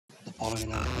following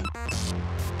announcement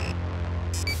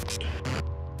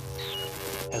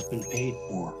has been paid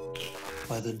for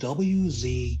by the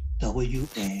WZWA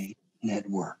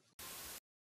network.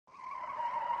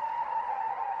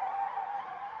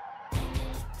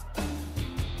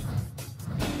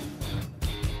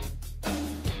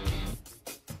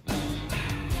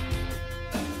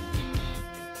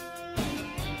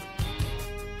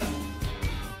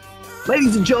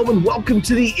 Ladies and gentlemen, welcome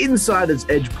to the Insider's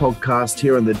Edge podcast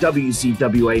here on the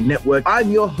WCWA network.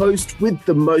 I'm your host with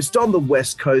the most on the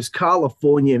West Coast,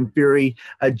 California and Fury.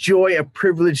 A joy, a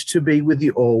privilege to be with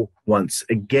you all once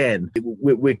again.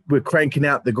 We're cranking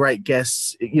out the great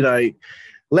guests,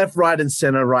 left, right, and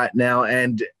center right now.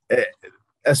 And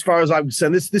as far as I'm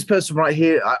concerned, this person right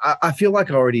here, I feel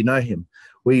like I already know him.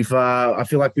 I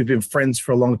feel like we've been friends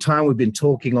for a long time. We've been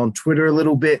talking on Twitter a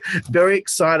little bit. Very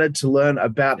excited to learn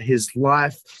about his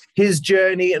life, his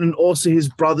journey, and also his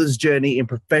brother's journey in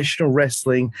professional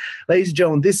wrestling. Ladies and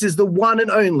gentlemen, this is the one and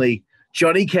only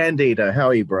Johnny Candido. How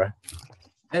are you, bro?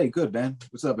 Hey, good, man.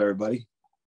 What's up, everybody?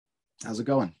 How's it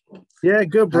going? Yeah,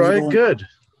 good, bro. Good.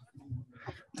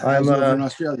 I'm over in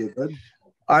Australia. Good.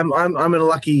 I'm in a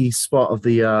lucky spot of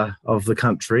the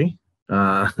country.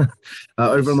 Over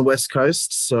on the West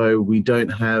Coast, so we don't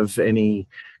have any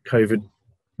COVID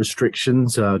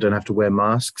restrictions, don't have to wear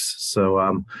masks.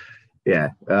 So,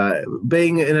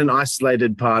 being in an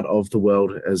isolated part of the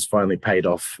world has finally paid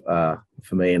off for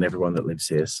me and everyone that lives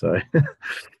here. So,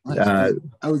 I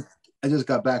just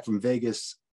got back from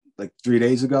Vegas like 3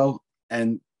 days ago,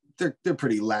 and they're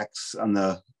pretty lax on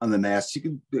the masks.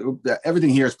 Everything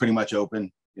here is pretty much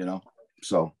open,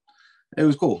 So, it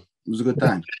was cool. It was a good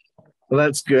time. Well,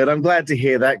 that's good. I'm glad to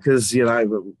hear that because,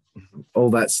 all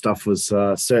that stuff was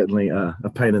certainly a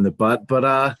pain in the butt.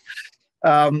 But,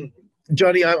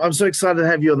 Johnny, I'm so excited to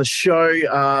have you on the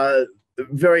show.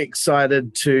 Very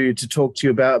excited to talk to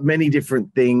you about many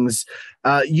different things.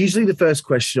 Usually the first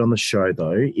question on the show,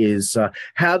 though, is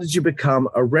how did you become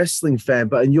a wrestling fan?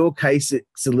 But in your case,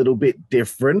 it's a little bit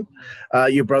different.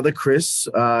 Your brother, Chris,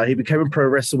 he became a pro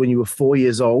wrestler when you were 4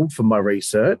 years old, from my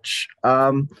research.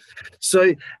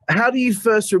 So how do you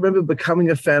first remember becoming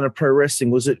a fan of pro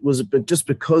wrestling? Was it just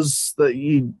because that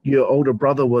your older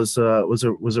brother was a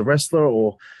wrestler,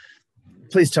 or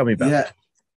please tell me about it.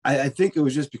 I think it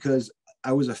was just because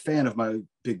I was a fan of my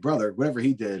big brother. Whatever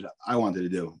he did, I wanted to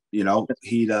do.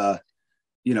 He'd, in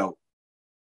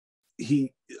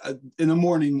the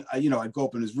morning, I'd go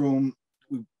up in his room,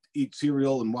 we'd eat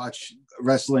cereal and watch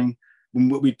wrestling.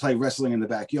 We'd play wrestling in the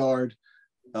backyard.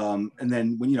 And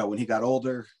then when he got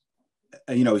older,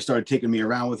 he started taking me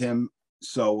around with him.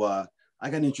 So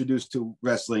I got introduced to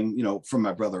wrestling, from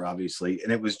my brother, obviously.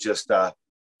 And it was just,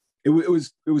 it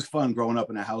was fun growing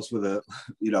up in a house with a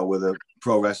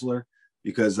pro wrestler,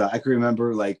 because I can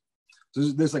remember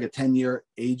there's like a 10-year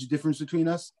age difference between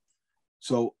us.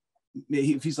 So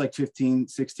if he's like 15,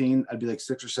 16, I'd be like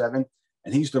 6 or 7.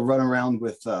 And he used to run around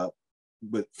with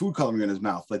food coloring in his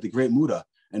mouth, like the Great Muda,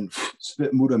 and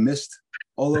spit Muda mist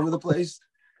all over the place.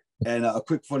 And a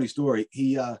quick funny story.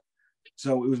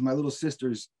 So it was my little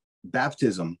sister's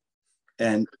baptism,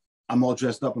 and I'm all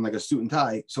dressed up in like a suit and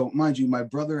tie. So mind you, my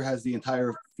brother has the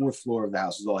entire 4th floor of the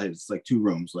house is all his. It's like 2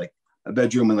 rooms, like a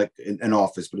bedroom and like an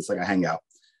office, but it's like a hangout.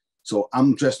 So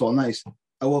I'm dressed all nice.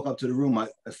 I walk up to the room, I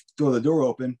throw the door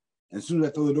open, and as soon as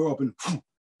I throw the door open,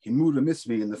 he moved and missed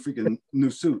me in the freaking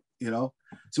new suit, So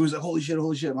he's like, holy shit,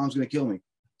 mom's gonna kill me.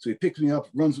 So he picks me up,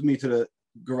 runs with me to the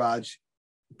garage,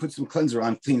 puts some cleanser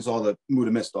on, cleans all the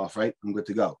Muda mist off, right? I'm good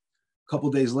to go. A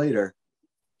couple days later,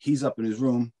 he's up in his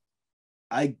room.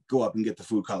 I go up and get the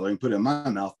food coloring, put it in my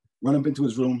mouth, run up into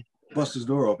his room, bust his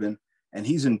door open, and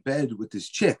he's in bed with this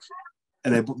chick.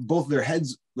 And both their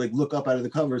heads look up out of the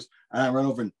covers, and I run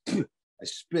over and I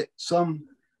spit. Some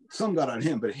got on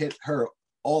him, but it hit her,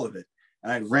 all of it.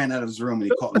 And I ran out of his room,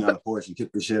 and he caught me on the porch and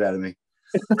kicked the shit out of me.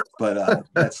 But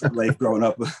that's life growing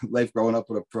up with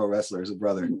a pro wrestler as a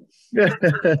brother.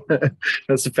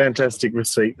 That's a fantastic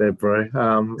receipt there, bro.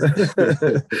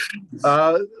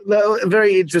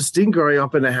 Very interesting growing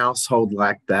up in a household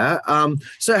like that.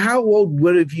 So how old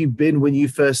would have you been when you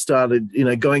first started,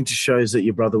 going to shows that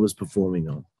your brother was performing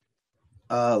on?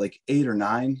 Like 8 or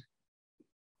 9,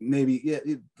 maybe. Yeah,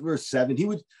 we were 7.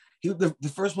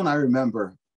 The first one I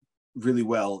remember really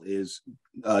well is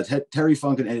Terry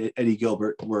Funk and Eddie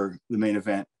Gilbert were the main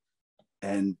event,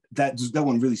 and that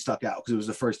one really stuck out because it was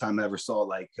the first time I ever saw a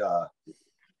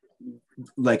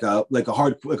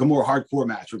more hardcore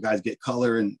match where guys get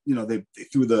color and they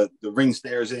threw the ring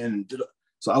stairs in and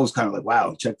so I was kind of like,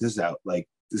 wow, check this out,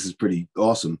 this is pretty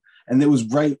awesome. And it was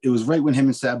right when him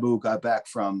and Sabu got back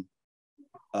from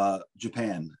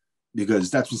Japan,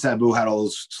 because that's when Sabu had all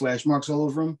those slash marks all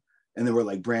over him, and they were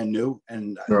like brand new.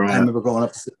 And Right. I remember going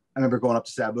up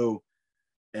to Sabu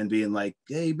and being like,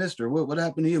 "Hey, Mister, what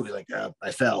happened to you?" He's like,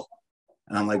 "I fell."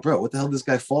 And I'm like, "Bro, what the hell did this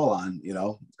guy fall on?" You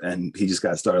know? And he just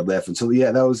got started laughing. So yeah,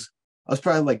 I was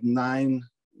probably like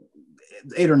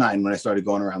 8 or 9 when I started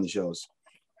going around the shows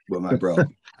with my bro.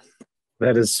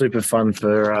 That is super fun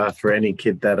for any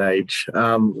kid that age.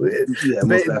 Yeah,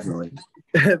 most definitely.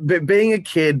 Being a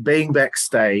kid, being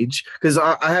backstage, because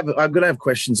I'm going to have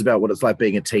questions about what it's like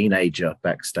being a teenager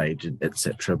backstage,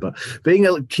 etc. But being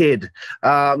a kid,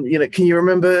 can you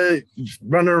remember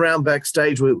running around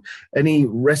backstage with any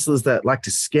wrestlers that like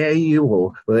to scare you,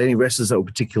 or were there any wrestlers that were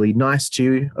particularly nice to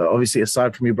you? Obviously,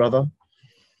 aside from your brother.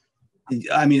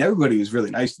 I mean, everybody was really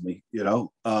nice to me, you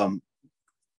know.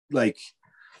 Like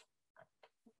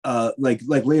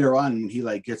later on, when he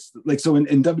like gets like, so in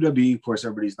WWE, of course,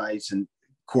 everybody's nice and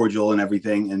cordial and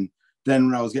everything. And then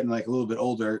when I was getting like a little bit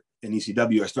older in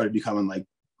ECW, I started becoming like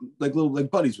little like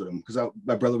buddies with him, because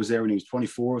my brother was there when he was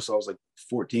 24, so I was like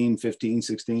 14, 15,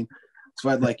 16. So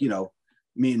I'd like,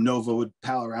 me and Nova would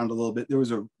pal around a little bit. There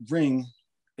was a ring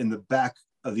in the back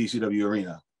of the ECW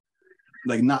arena,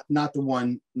 like not like the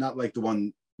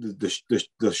one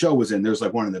the show was in. There was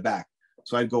like one in the back.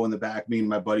 So I'd go in the back. Me and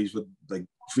my buddies would like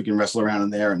freaking wrestle around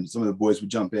in there, and some of the boys would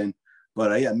jump in.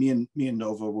 But yeah, me and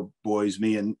Nova were boys.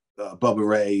 Me and Bubba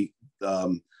Ray,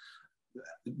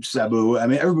 Sabu. I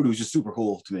mean, everybody was just super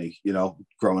cool to me,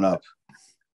 growing up.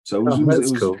 So it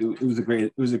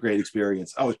was a great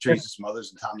experience. I was Tracy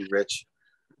Smothers and Tommy Rich.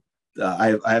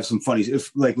 I have some funny,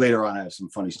 later on, I have some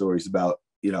funny stories about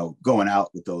going out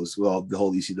with the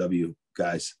whole ECW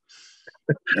guys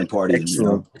and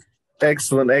partying.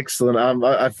 Excellent.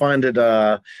 I find it.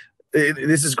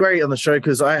 This is great on the show,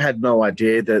 because I had no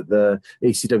idea that the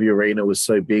ECW arena was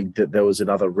so big that there was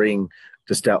another ring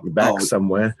just out the back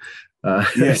somewhere.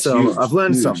 Yeah, so huge, I've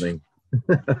learned huge. something.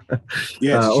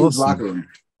 Yeah, it's a huge awesome. locker room.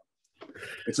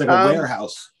 It's like a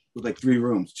warehouse with like 3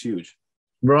 rooms. It's huge.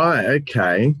 Right.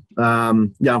 Okay.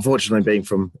 Unfortunately, being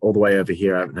from all the way over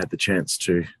here, I haven't had the chance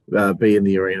to be in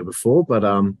the arena before, but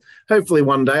hopefully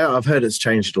one day. I've heard it's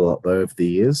changed a lot though over the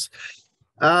years.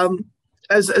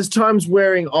 As time's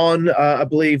wearing on, I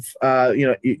believe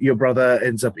your brother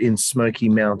ends up in Smoky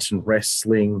Mountain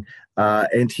Wrestling,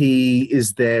 and he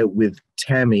is there with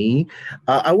Tammy.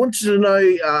 I wanted to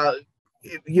know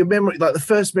your memory, like the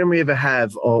first memory you ever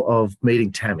have of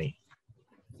meeting Tammy.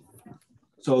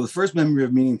 So the first memory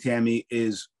of meeting Tammy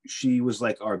is she was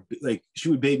she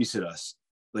would babysit us,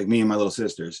 like me and my little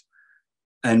sisters.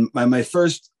 And my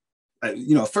first,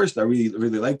 first I really,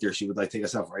 really liked her. She would like take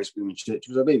us out for ice cream and shit.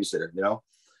 She was our babysitter,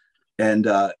 And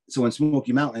so in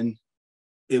Smoky Mountain,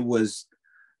 it was,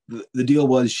 the deal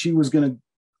was it was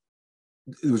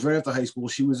right after high school.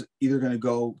 She was either going to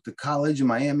go to college in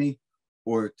Miami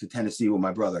or to Tennessee with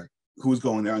my brother, who was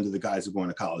going there under the guise of going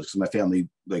to college, because my family,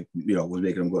 was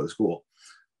making them go to school.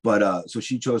 But so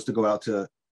she chose to go out to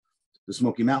the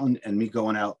Smoky Mountain, and me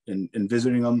going out and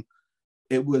visiting them.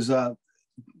 It was,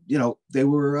 they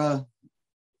were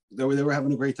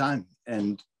having a great time,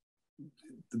 and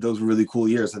those were really cool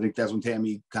years. I think that's when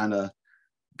Tammy kind of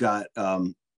got. I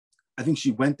think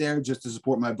she went there just to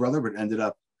support my brother, but ended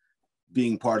up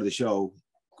being part of the show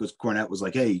because Cornette was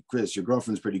like, "Hey, Chris, your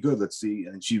girlfriend's pretty good. Let's see."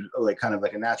 And she kind of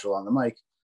like a natural on the mic,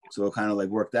 so it kind of like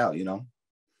worked out,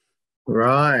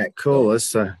 Right, cool.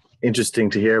 That's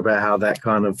interesting to hear about how that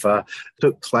kind of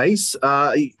took place.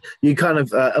 You kind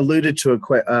of alluded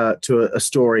to a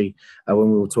story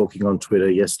when we were talking on Twitter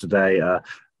yesterday,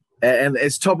 and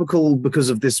it's topical because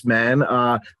of this man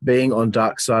being on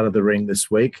Dark Side of the Ring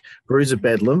this week. Bruiser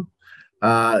Bedlam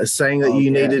saying that you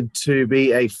needed to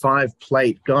be a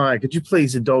 5-plate guy. Could you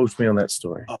please indulge me on that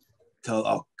story?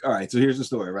 All right. So here's the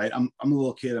story, right? I'm a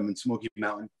little kid. I'm in Smoky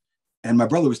Mountain. And my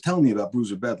brother was telling me about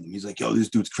Bruiser Bedlam. He's like, "Yo, this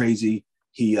dude's crazy.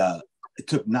 He it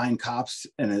took 9 cops,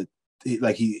 and they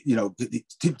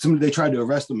tried to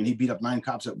arrest him, and he beat up 9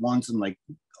 cops at once, and like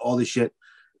all this shit."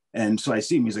 And so I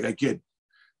see him. He's like, "Hey, kid."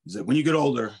 He's like, "When you get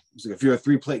older," he's like, "if you're a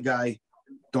 3-plate guy,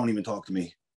 don't even talk to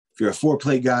me. If you're a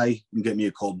 4-plate guy, you can get me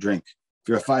a cold drink. If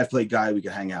you're a 5-plate guy, we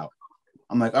can hang out."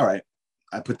 I'm like, "All right."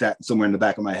 I put that somewhere in the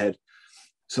back of my head.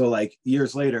 So like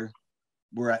years later,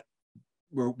 we're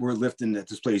lifting at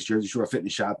this place, Jersey Shore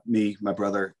Fitness Shop, me, my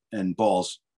brother, and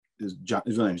Balls. His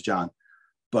real name is John.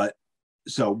 But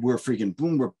so we're freaking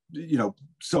boom. We're,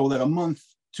 so like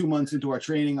 2 months into our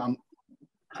training,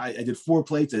 I did 4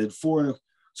 plates. I did 4.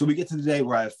 So we get to the day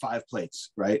where I have 5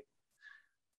 plates, right?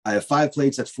 I have 5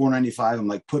 plates. That's $4.95. I'm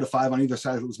like, put a 5 on either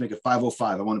side. Let's make it $5.05.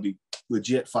 I want to be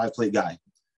legit 5-plate guy.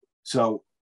 So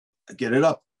I get it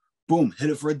up. boom, hit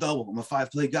it for a double. I'm a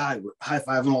 5-play guy. We're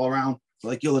high-fiving all around.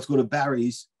 We're like, yo, let's go to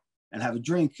Barry's and have a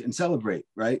drink and celebrate,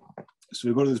 right? So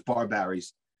we go to this bar,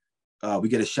 Barry's. We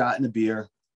get a shot and a beer.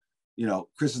 You know,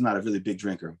 Chris is not a really big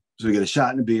drinker. So we get a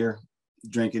shot and a beer,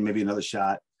 drinking, maybe another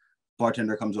shot.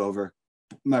 Bartender comes over.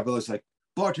 My brother's like,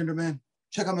 bartender, man,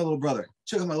 check out my little brother.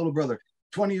 Check out my little brother.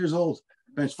 20 years old,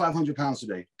 bench 500 pounds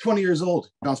today. 20 years old,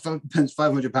 bench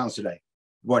 500 pounds today.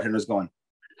 Bartender's going,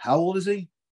 how old is he?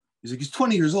 He's like, he's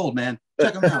 20 years old, man.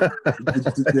 Check him out.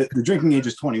 The drinking age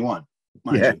is 21,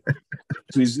 mind you.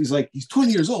 So he's like, he's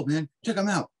 20 years old, man. Check him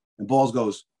out. And Balls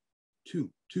goes,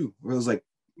 two. Where I was like,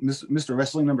 Mr.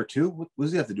 Wrestling number 2? What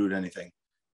does he have to do with anything?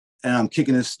 And I'm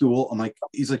kicking his stool. I'm like,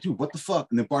 he's like, dude, what the fuck?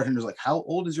 And the bartender's like, how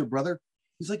old is your brother?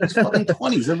 He's like, he's fucking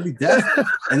 20. Is everybody deaf?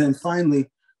 And then finally,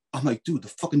 I'm like, dude, the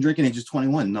fucking drinking age is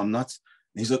 21. No, I'm nuts.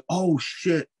 And he's like, oh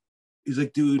shit. He's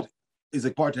like, dude, he's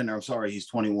like, bartender, I'm sorry, he's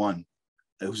 21.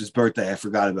 It was his birthday. I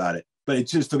forgot about it. But it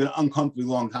just took an uncomfortably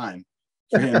long time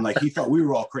for him. Like, he thought we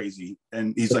were all crazy.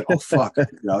 And he's like, oh, fuck. You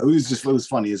know, it was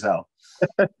funny as hell.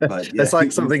 But yeah, it's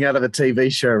like something out of a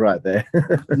TV show right there.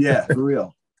 Yeah, for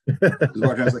real. The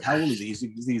bartender's like, how old is he?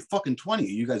 He's fucking 20. Are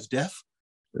you guys deaf?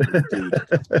 Dude,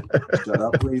 shut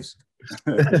up, please.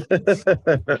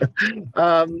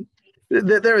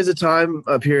 There is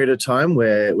a period of time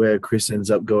where Chris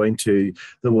ends up going to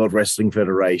the World Wrestling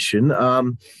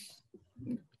Federation.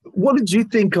 What did you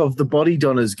think of the Body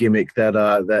Donners gimmick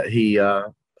that he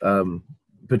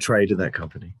portrayed in that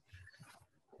company?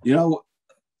 You know,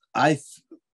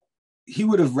 he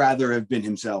would have rather have been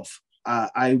himself.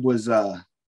 I was,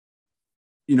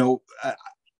 you know,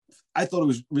 I thought it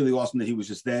was really awesome that he was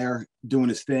just there doing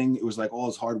his thing. It was like all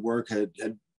his hard work had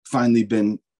finally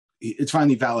been, it's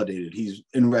finally validated. He's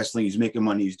in wrestling, he's making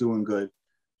money, he's doing good,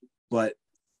 but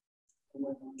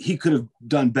he could have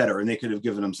done better and they could have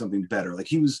given him something better. Like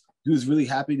he was really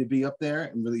happy to be up there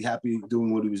and really happy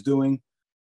doing what he was doing,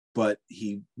 but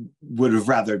he would have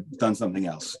rather done something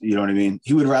else. You know what I mean?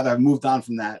 He would rather have moved on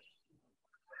from that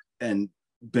and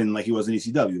been like he was in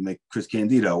ECW, like Chris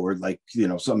Candido, or like, you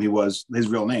know, something he was his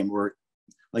real name, or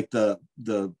like the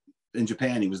in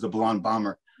Japan he was the Blonde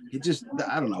Bomber. It just,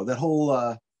 I don't know, that whole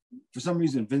for some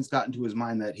reason Vince got into his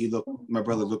mind that my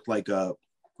brother looked like a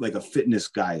fitness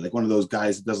guy, like one of those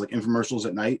guys that does like infomercials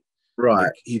at night,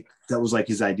 right? Like that was like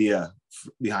his idea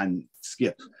behind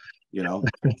Skip, you know.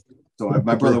 So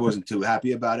my brother wasn't too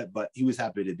happy about it, but he was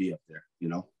happy to be up there, you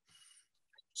know.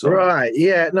 So, right,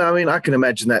 yeah, no, I mean, I can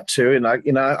imagine that too, and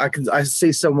I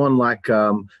see someone like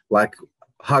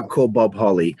Hardcore Bob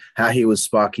Holly, how he was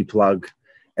Sparky Plug,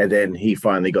 and then he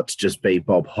finally got to just be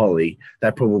Bob Holly.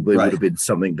 That probably would have been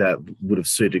something that would have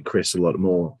suited Chris a lot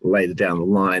more later down the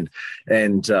line.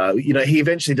 And you know, he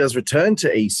eventually does return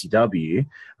to ECW.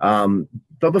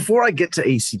 But before I get to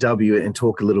ECW and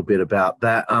talk a little bit about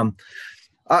that,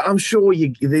 I'm sure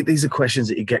these are questions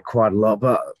that you get quite a lot,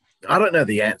 but I don't know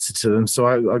the answer to them,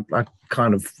 so I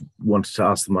kind of wanted to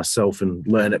ask them myself and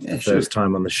learn it for the first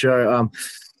time on the show.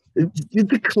 Did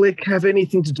the Click have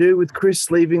anything to do with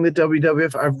Chris leaving the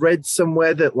WWF? I've read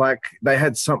somewhere that like they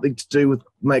had something to do with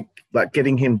like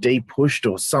getting him de-pushed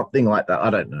or something like that. I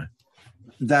don't know.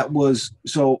 That was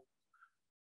so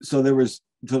there was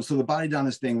so the Body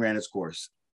Donners thing ran its course,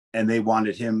 and they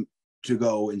wanted him to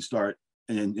go and start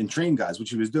and train guys, which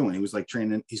he was doing. He was like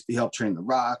training. He helped train The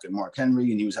Rock and Mark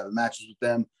Henry, and he was having matches with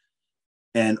them.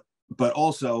 But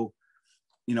also,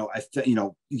 you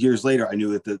know, years later, I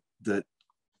knew that the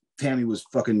Tammy was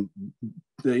fucking,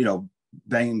 you know,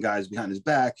 banging guys behind his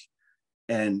back,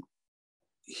 and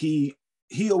he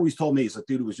always told me, he's like,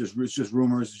 dude, it's just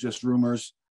rumors.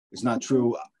 It's not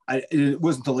true. It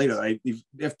wasn't until later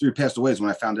after he passed away is when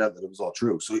I found out that it was all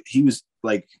true. So he was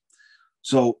like,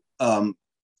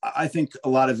 I think a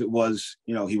lot of it was,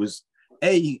 you know, he was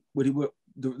the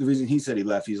reason he said he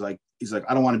left. He's like,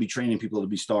 I don't want to be training people to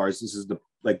be stars. This is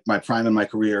my prime in my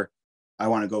career. I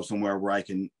want to go somewhere where I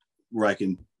can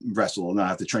wrestle and not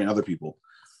have to train other people.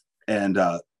 And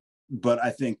but I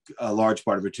think a large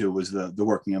part of it too was the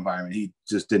working environment. He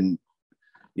just didn't,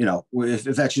 you know,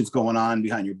 if action's going on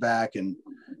behind your back, and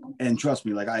trust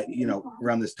me, like you know,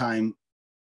 around this time,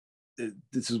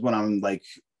 this is when I'm like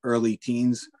early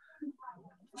teens.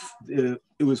 It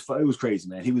was crazy,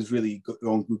 man. He was really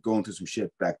going through some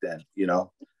shit back then, you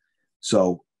know.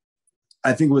 So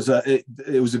I think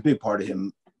it was a big part of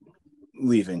him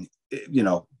leaving. You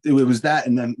know, it was that,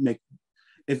 and then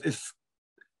if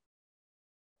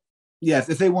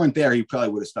they weren't there, he probably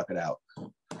would have stuck it out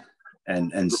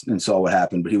and saw what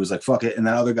happened. But he was like, fuck it. And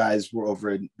then other guys were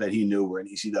over that he knew were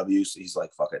in ECW, so he's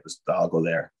like, fuck it, I'll go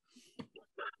there.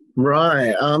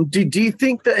 Right. Do you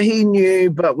think that he knew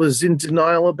but was in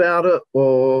denial about it,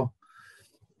 or?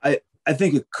 I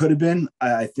think it could have been.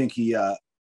 I think he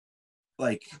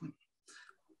like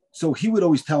so he would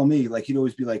always tell me, like he'd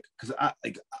always be like, because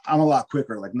I'm a lot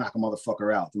quicker, like knock a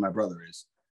motherfucker out than my brother is.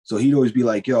 So he'd always be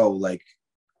like, yo, like,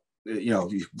 if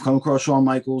you come across Shawn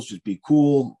Michaels, just be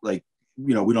cool. Like,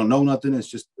 we don't know nothing. It's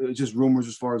just rumors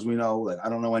as far as we know. Like, I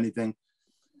don't know anything.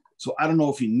 So I don't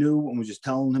know if he knew and was just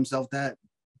telling himself that,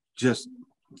 just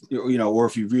or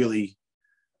if he really,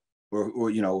 or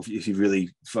if he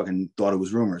really fucking thought it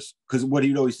was rumors. Because what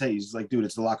he'd always say, he's like, dude,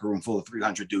 it's the locker room full of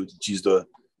 300 dudes, and she's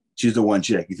the one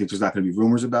chick. You think there's not going to be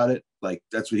rumors about it? Like,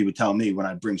 that's what he would tell me when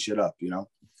I bring shit up.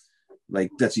 Like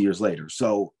that's years later.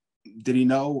 So did he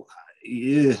know?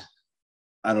 Yeah,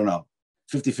 I don't know.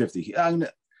 50-50.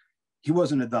 He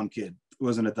wasn't a dumb kid. He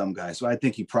wasn't a dumb guy. So I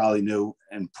think he probably knew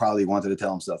and probably wanted to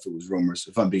tell himself it was rumors,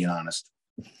 if I'm being honest.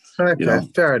 Okay,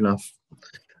 fair enough.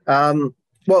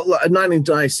 Well,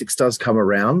 1996 does come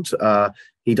around.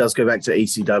 He does go back to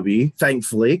ECW,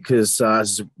 thankfully, because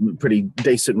it's a pretty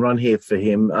decent run here for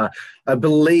him. I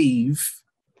believe,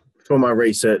 from my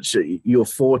research, you're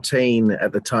 14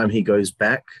 at the time he goes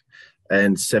back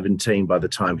and 17 by the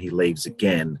time he leaves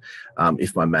again,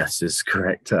 if my maths is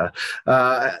correct.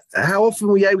 How often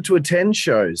were you able to attend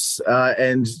shows?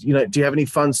 And, do you have any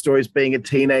fun stories being a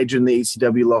teenager in the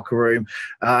ECW locker room?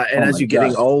 And as you're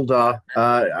getting older,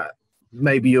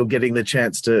 maybe you're getting the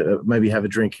chance to maybe have a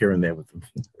drink here and there with them.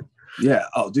 Yeah.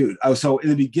 Oh, dude. So in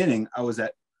the beginning, so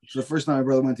the first time my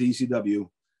brother went to ECW,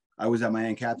 I was at my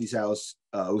Aunt Kathy's house.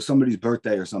 It was somebody's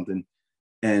birthday or something.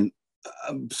 And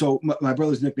so my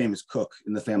brother's nickname is Cook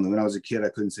in the family. When I was a kid, I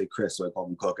couldn't say Chris, so I called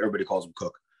him Cook. Everybody calls him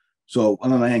Cook. So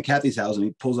I'm at my Aunt Kathy's house, and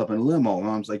he pulls up in a limo. And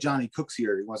Mom's like, Johnny, Cook's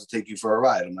here. He wants to take you for a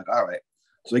ride. I'm like, all right.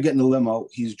 So I get in the limo.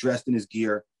 He's dressed in his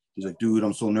gear. He's like, dude,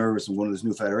 I'm so nervous. I'm going to this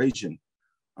new federation.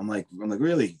 I'm like,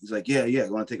 really? He's like, yeah.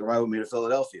 You want to take a ride with me to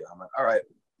Philadelphia? I'm like, all right.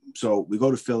 So we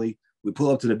go to Philly. We pull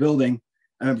up to the building.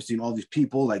 I remember seeing all these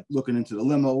people like looking into the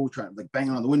limo, trying like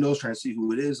banging on the windows, trying to see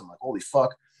who it is. I'm like, holy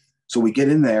fuck. So we get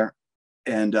in there,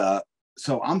 and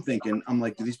so I'm thinking, I'm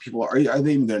like, do these people are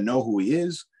they even gonna know who he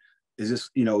is? Is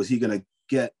this, is he gonna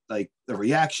get like the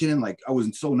reaction? Like, I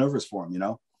wasn't so nervous for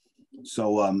him,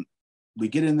 So we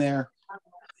get in there.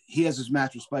 He has his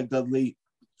match with Spike Dudley,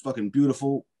 fucking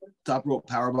beautiful, top rope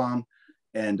powerbomb,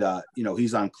 and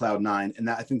he's on cloud nine. And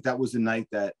I think that was the night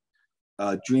that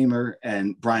Dreamer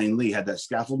and Brian Lee had that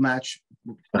scaffold match.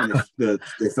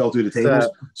 They fell through the tables.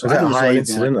 So that high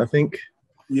incident, I think.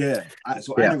 Yeah. I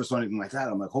never saw anything like that.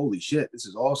 I'm like, holy shit, this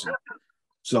is awesome.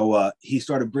 So he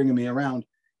started bringing me around.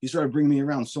 He started bringing me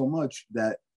around so much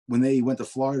that when they went to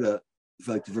Florida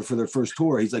for their first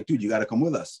tour, he's like, dude, you got to come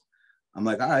with us. I'm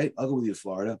like, all right, I'll go with you to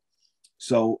Florida.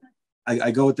 So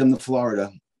I go with them to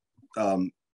Florida.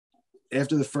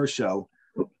 After the first show,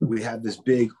 we have this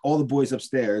big, all the boys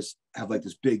upstairs have like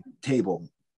this big table.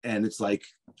 And it's like,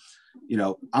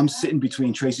 I'm sitting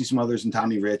between Tracy Smothers and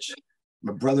Tommy Rich.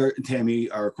 My brother and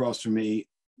Tammy are across from me.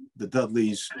 The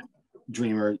Dudleys,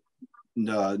 Dreamer,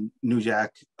 New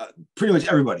Jack, pretty much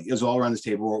everybody is all around this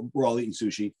table. We're all eating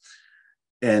sushi.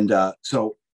 And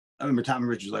so I remember Tommy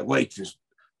Rich was like, waitress,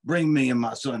 bring me and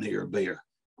my son here a beer.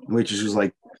 And waitress was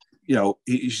like,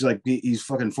 she's like, he's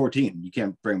fucking 14. You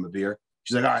can't bring him a beer.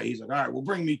 She's like, all right. He's like, all right, well,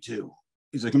 bring me two.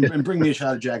 He's like, and bring me a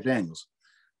shot of Jack Daniels.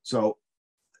 So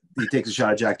he takes a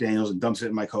shot of Jack Daniels and dumps it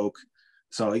in my Coke.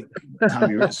 So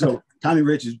Tommy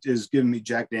Rich is giving me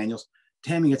Jack Daniels.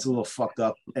 Tammy gets a little fucked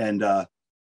up, and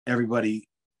everybody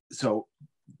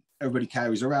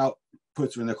carries her out,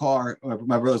 puts her in the car.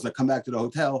 My brother's like, come back to the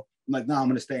hotel. I'm like, no, I'm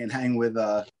gonna stay and hang with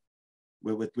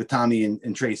Tommy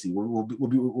and Tracy. We'll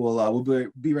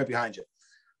be right behind you.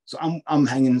 So I'm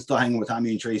still hanging with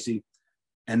Tommy and Tracy,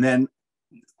 and then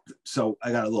so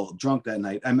I got a little drunk that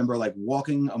night. I remember like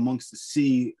walking amongst the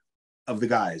sea of the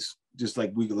guys, just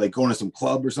like we like going to some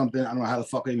club or something. I don't know how the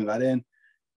fuck I even got in.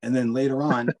 And then later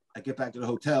on, I get back to the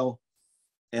hotel,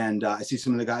 and I see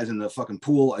some of the guys in the fucking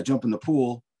pool. I jump in the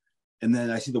pool, and then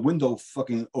I see the window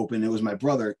fucking open. It was my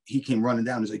brother. He came running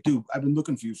down. He's like, dude, I've been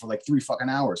looking for you for like 3 fucking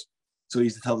hours. So he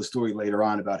used to tell the story later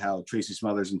on about how Tracy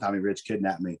Smothers and Tommy Rich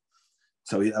kidnapped me.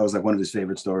 So that was like one of his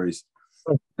favorite stories.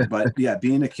 But yeah,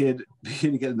 being a kid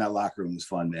in that locker room was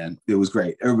fun, man. It was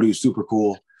great. Everybody was super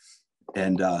cool.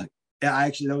 And that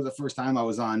was the first time I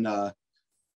was on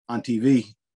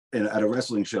TV at a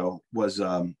wrestling show. Was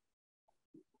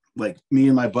like me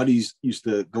and my buddies used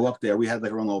to go up there. We had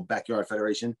like our own little backyard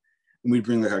federation, and we'd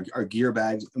bring like our gear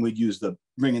bags, and we'd use the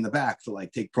ring in the back to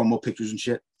like take promo pictures and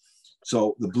shit.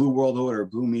 So the Blue World Order,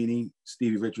 Blue Meanie,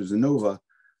 Stevie Richards, and Nova,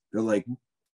 they're like,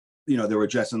 they were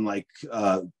dressing like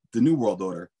the New World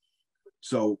Order.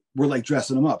 So we're like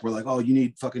dressing them up. We're like, oh, you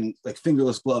need fucking like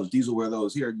fingerless gloves. Diesel wear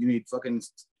those. Here, you need fucking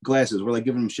glasses. We're like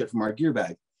giving them shit from our gear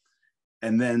bag.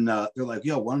 And then they're like,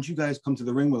 yo, why don't you guys come to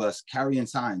the ring with us carrying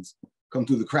signs? Come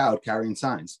through the crowd carrying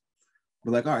signs.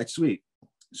 We're like, all right, sweet.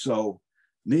 So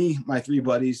me, my 3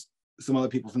 buddies, some other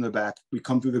people from the back, we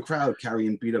come through the crowd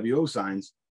carrying BWO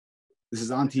signs. This is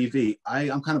on TV.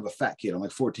 I'm kind of a fat kid. I'm like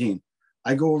 14.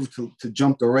 I go over to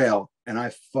jump the rail and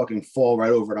I fucking fall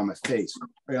right over it on my face,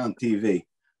 right on TV.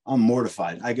 I'm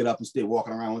mortified. I get up and stay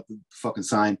walking around with the fucking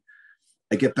sign.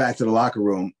 I get back to the locker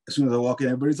room. As soon as I walk in,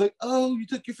 everybody's like, oh, you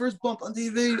took your first bump on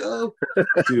TV. Oh,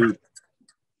 dude.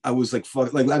 I was like,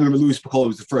 fuck. Like, I remember Louis Piccolo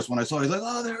was the first one I saw. He's like,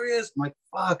 oh, there he is. I'm like,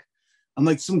 fuck. I'm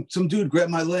like, some dude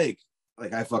grabbed my leg.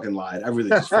 Like, I fucking lied. I really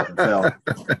just fucking fell,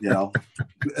 you know.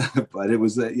 But it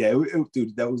was,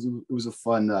 dude, it was a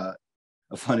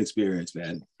fun experience,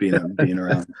 man, being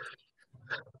around.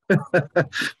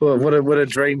 Well, what a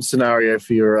dream scenario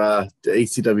for your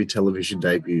ECW television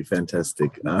debut.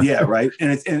 Fantastic. Yeah, right.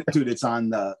 And dude, it's on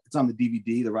the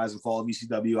DVD, The Rise and Fall of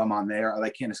ECW. I'm on there. I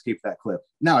can't escape that clip.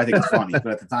 Now I think it's funny, but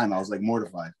at the time I was like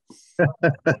mortified.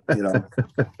 You know.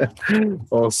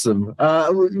 Awesome.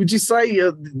 Would you say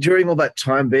during all that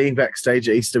time being backstage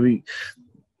at ECW,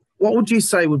 what would you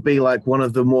say would be like one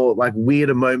of the more like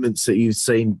weirder moments that you've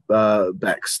seen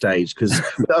backstage? Because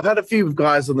I've had a few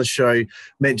guys on the show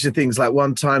mention things like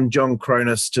one time John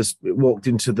Cronus just walked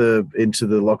into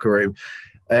the locker room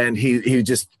and he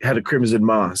just had a crimson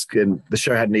mask and the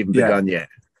show hadn't even begun yet.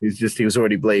 He was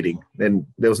already bleeding and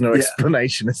there was no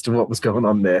explanation as to what was going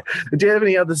on there. Do you have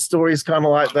any other stories kind of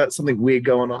like that? Something weird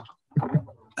going on?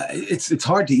 It's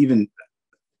hard to even.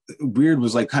 Weird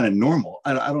was like kind of normal.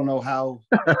 I don't know how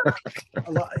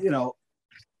a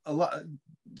lot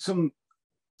some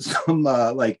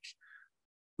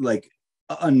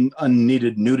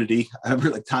unneeded nudity. I remember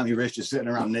like Tommy Rich just sitting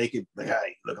around naked, like,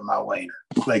 hey, look at my wiener.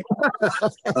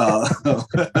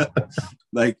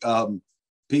 Like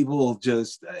people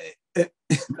just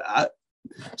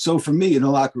so for me in the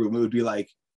locker room, it would be like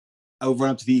I would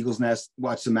run up to the Eagles Nest,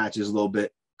 watch some matches a little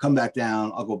bit, come back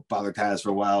down. I'll go bother Taz for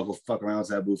a while, go fuck around with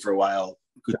Sabu for a while,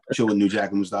 go chill with New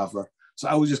Jack and Mustafa. So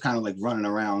I was just kind of like running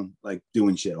around, like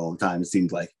doing shit all the time. It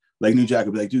seemed like New Jack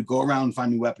would be like, dude, go around and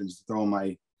find new weapons to throw in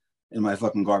my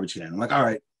fucking garbage can. I'm like, all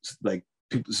right. Like,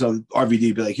 so RVD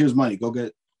would be like, here's money, go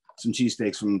get some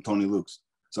cheesesteaks from Tony Luke's.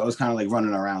 So I was kind of like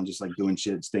running around, just like doing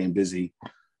shit, staying busy.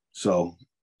 So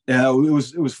yeah, it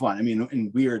was fun. I mean,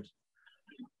 and weird.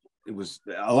 It was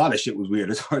a lot of shit was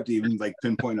weird. It's hard to even like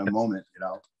pinpoint a moment, you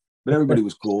know. But everybody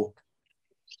was cool.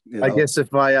 You know? I guess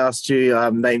if I asked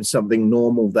you name something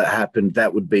normal that happened,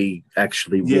 that would be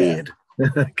actually weird.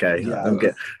 Okay. Yeah,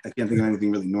 I can't think of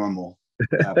anything really normal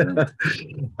happening.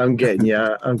 I'm getting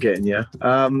you.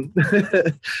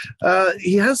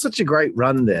 He has such a great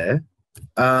run there.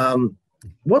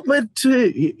 What led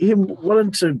to him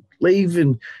wanting to leave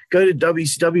and go to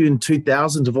WCW in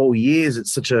 2000 of all years?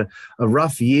 It's such a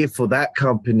rough year for that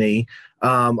company.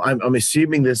 I'm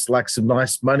assuming there's like some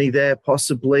nice money there,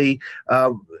 possibly.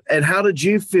 And how did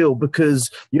you feel? Because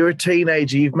you're a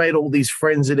teenager, you've made all these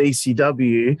friends at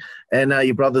ECW, and now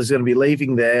your brother's going to be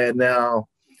leaving there. And now,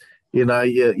 you know,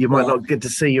 you might not get to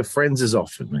see your friends as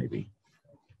often, maybe.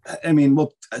 I mean,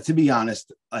 well, to be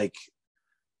honest, like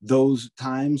those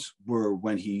times were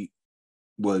when he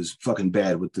was fucking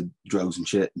bad with the drugs and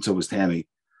shit, and so was Tammy.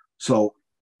 So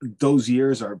those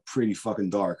years are pretty fucking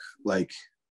dark. Like,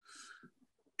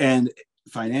 and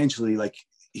financially, like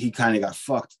he kind of got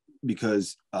fucked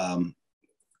because,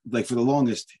 like for the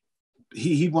longest,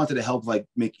 he wanted to help like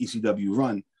make ECW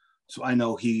run. So I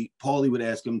know Paulie would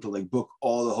ask him to like book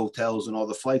all the hotels and all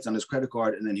the flights on his credit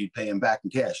card, and then he'd pay him back in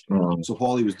cash. So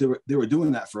Paulie they were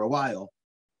doing that for a while,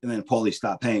 and then Paulie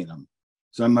stopped paying them.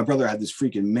 So my brother had this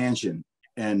freaking mansion,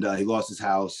 and he lost his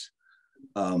house.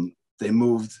 They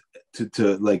moved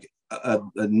to like a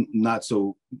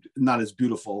not as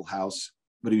beautiful house,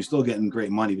 but he was still getting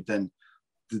great money. But then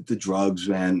the drugs,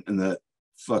 man, and the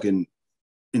fucking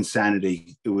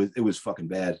insanity, it was fucking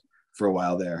bad for a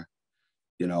while there.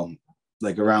 You know,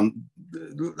 like around,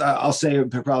 I'll say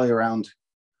probably around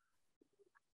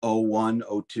 01,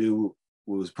 02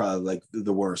 was probably like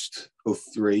the worst.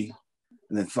 03,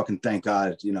 and then fucking thank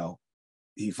God, you know,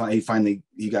 he finally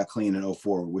got clean in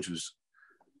 04, which was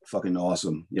fucking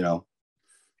awesome, you know.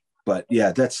 But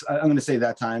yeah, I'm gonna say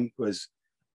that time was,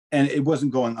 and it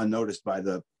wasn't going unnoticed by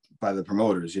the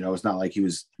promoters, you know. It's not like he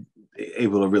was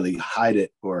able to really hide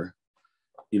it, or,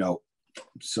 you know.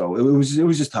 So it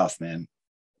was just tough, man,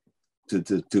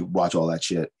 to watch all that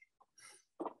shit.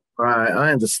 Right,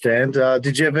 I understand.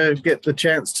 Did you ever get the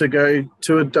chance to go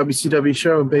to a WCW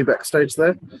show and be backstage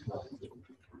there?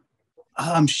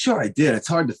 I'm sure I did. It's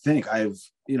hard to think. I've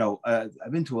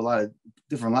been to a lot of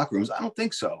different locker rooms. I don't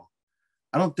think so.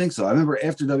 I remember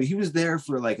after he was there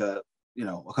for like a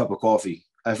cup of coffee.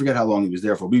 I forget how long he was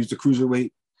there for. But he was the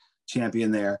cruiserweight champion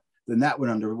there. Then that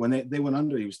went under. When they went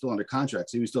under, he was still under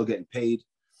contract, so he was still getting paid.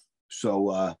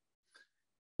 So,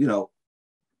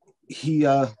 he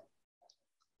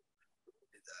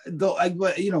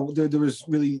there was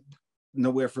really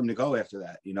nowhere for him to go after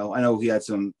that. I know he had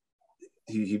some.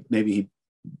 He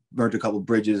burnt a couple of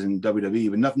bridges in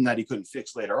WWE, but nothing that he couldn't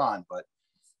fix later on. But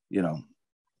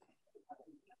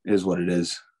is what it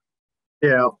is.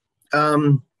 Yeah.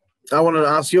 I wanted to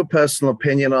ask your personal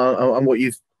opinion on what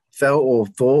you felt or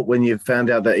thought when you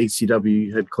found out that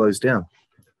ECW had closed down.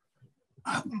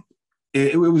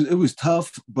 It was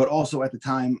tough, but also at the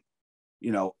time,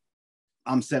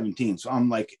 I'm 17, so I'm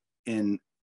like in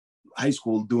high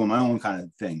school doing my own kind of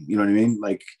thing. You know what I mean?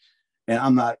 Like,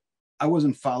 and I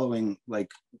wasn't following like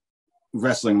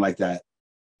wrestling like that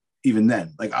even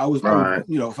then. Like I was, right.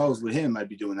 If I was with him, I'd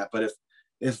be doing that. But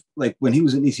if like when he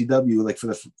was in ECW, like for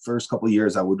the first couple of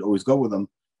years, I would always go with him.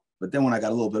 But then when I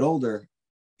got a little bit older,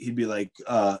 he'd be like,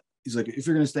 he's like, if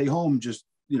you're gonna stay home, just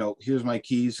here's my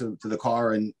keys to the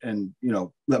car and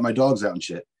let my dogs out and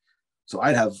shit. So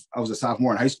I was a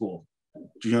sophomore in high school,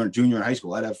 junior in high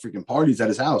school. I'd have freaking parties at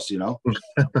his house,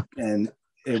 and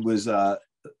it was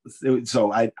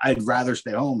so I'd rather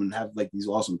stay home and have like these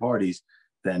awesome parties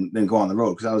than go on the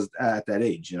road because I was at that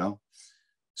age,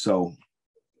 So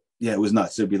yeah, it was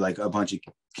nuts. There'd be like a bunch of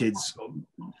kids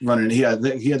running. He had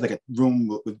like a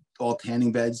room with all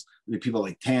tanning beds. There'd be people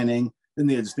like tanning. Then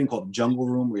they had this thing called the jungle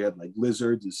room where you had like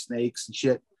lizards and snakes and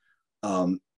shit.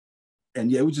 And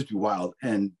yeah, it would just be wild.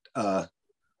 And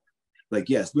like,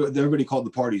 yes, everybody called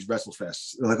the parties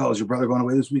WrestleFest. They're like, oh, is your brother going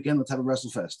away this weekend? Let's have a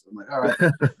WrestleFest. I'm like, all right.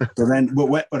 So then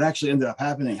what actually ended up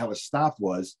happening, how it stopped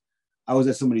was I was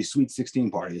at somebody's Sweet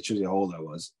 16 party. It shows you how old I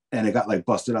was. And it got like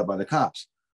busted up by the cops.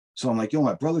 So I'm like,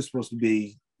 my brother's supposed to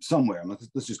be somewhere. I'm like,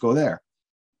 let's just go there.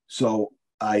 So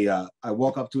I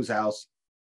walk up to his house,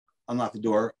 unlock the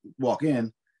door, walk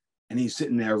in, and he's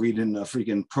sitting there reading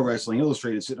freaking Pro Wrestling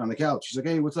Illustrated, sitting on the couch. He's like,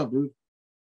 hey, what's up, dude?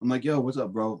 I'm like, yo, what's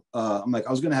up, bro? I'm like,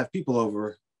 I was going to have people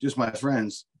over, just my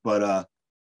friends, but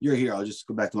you're here. I'll just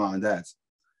go back to mom and dad's.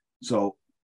 So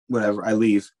whatever, I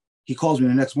leave. He calls me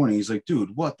the next morning. He's like,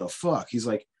 dude, what the fuck? He's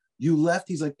like, you left?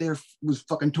 He's like, there was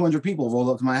fucking 200 people rolled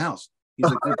up to my house. He's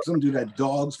like, some dude had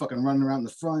dogs fucking running around the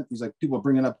front. He's like, people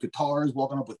bringing up guitars,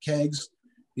 walking up with kegs.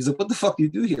 He's like, what the fuck do you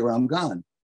do here when I'm gone?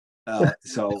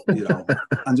 So, I'm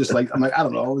like, I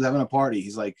don't know. I was having a party.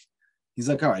 He's like,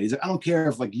 all right. He's like, I don't care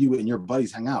if like you and your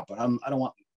buddies hang out, but I don't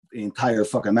want the entire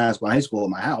fucking Manasquan High School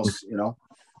in my house,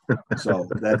 So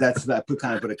that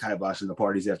kind of put a kibosh in the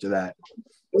parties after that.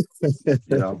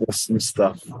 Awesome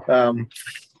stuff. I'm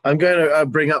going to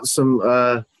bring up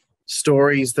some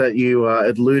stories that you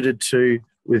alluded to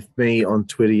with me on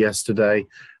Twitter yesterday,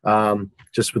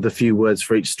 just with a few words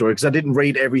for each story, because I didn't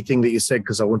read everything that you said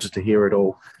because I wanted to hear it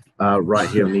all right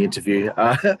here in the interview.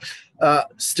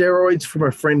 Steroids from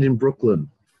a friend in Brooklyn.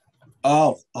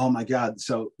 Oh my God.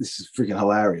 So this is freaking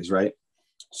hilarious, right?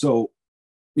 So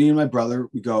me and my brother,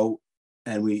 we go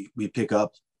and we pick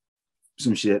up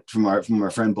some shit from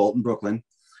our friend Bolton, Brooklyn.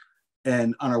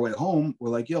 And on our way home, we're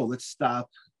like, yo, let's stop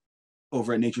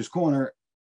over at Nature's Corner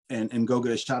and go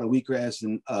get a shot of wheatgrass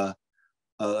and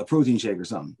a protein shake or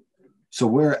something. So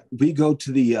we go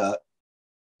to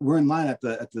we're in line at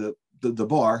the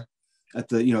bar, at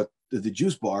the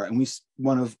juice bar, and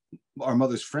one of our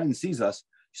mother's friends sees us.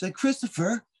 She's like,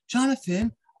 Christopher,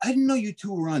 Jonathan, I didn't know you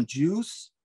two were on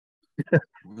juice. We're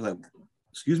like,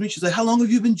 excuse me? She's like, how long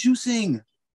have you been juicing?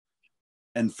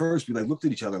 And first we like looked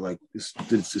at each other like, is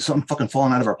something fucking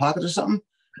falling out of our pockets or something?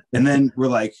 And then we're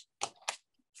like,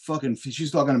 fucking,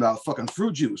 she's talking about fucking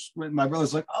fruit juice. My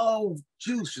brother's like, oh,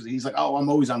 juice. He's like, oh, I'm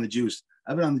always on the juice.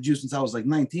 I've been on the juice since I was like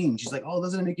 19. She's like, oh,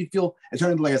 doesn't it make you feel? It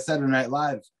turned into like a Saturday Night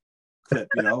Live clip,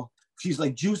 She's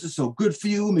like, juice is so good for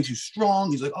you, makes you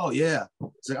strong. He's like, oh yeah.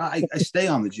 It's like I stay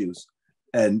on the juice,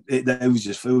 and it was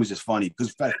just funny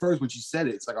because at first when she said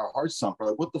it, it's like our hearts sunk. We're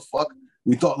like, what the fuck?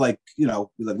 We thought like we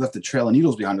like left a trail of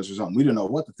needles behind us or something. We didn't know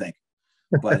what to think,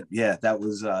 but yeah, that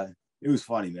was it was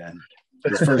funny, man.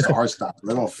 His first heart stopped.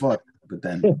 Like, oh fuck! But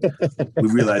then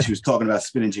we realized she was talking about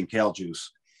spinach and kale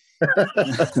juice.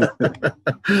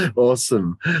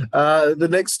 Awesome. The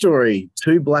next story: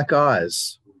 2 black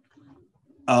eyes.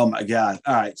 Oh my God.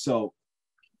 All right. So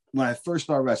when I first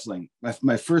started wrestling,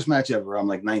 my first match ever, I'm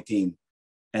like 19,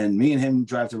 and me and him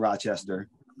drive to Rochester,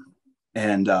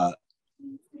 and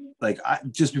like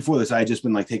just before this, I had just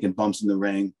been like taking bumps in the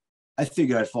ring. I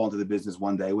figured I'd fall into the business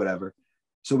one day, whatever.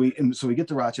 So we get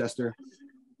to Rochester,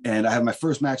 and I have my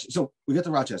first match. So we get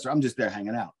to Rochester. I'm just there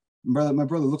hanging out. My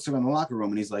brother looks around the locker room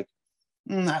and he's like,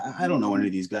 I don't know any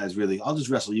of these guys really. I'll just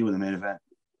wrestle you in the main event.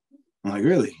 I'm like,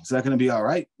 really? Is that going to be all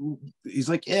right? He's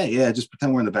like, yeah, just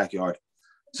pretend we're in the backyard.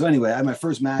 So anyway, I had my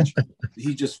first match.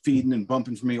 He's just feeding and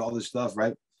bumping for me, all this stuff,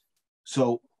 right?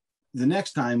 So the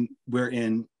next time we're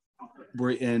in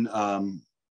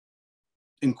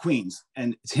Queens,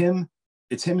 and it's him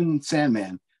and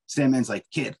Sandman. Sandman's like,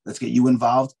 kid, let's get you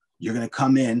involved. You're gonna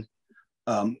come in,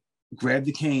 grab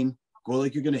the cane, go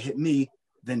like you're gonna hit me,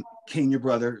 then cane your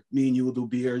brother. Me and you will do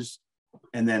beers,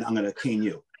 and then I'm gonna cane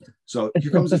you. So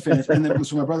here comes the finish, and then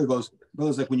so my brother's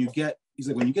like, when you get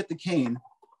the cane,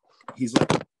 he's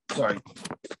like, sorry,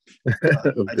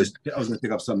 I was gonna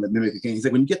pick up something that mimic the cane. He's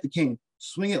like, when you get the cane,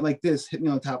 swing it like this, hit me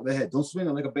on top of the head. Don't swing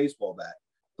it like a baseball bat,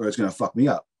 or it's gonna fuck me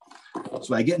up.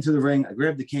 So I get into the ring, I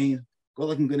grab the cane, go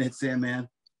like I'm gonna hit Sandman,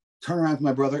 turn around to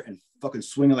my brother and fucking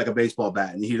swing it like a baseball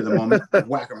bat in the heat of the moment,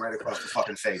 whack him right across the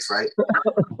fucking face, right?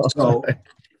 So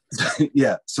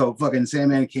yeah, so fucking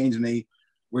Sandman canes me.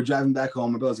 We're driving back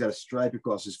home. My brother's got a stripe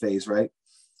across his face, right?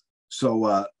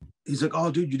 So he's like,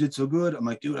 oh, dude, you did so good. I'm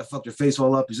like, dude, I fucked your face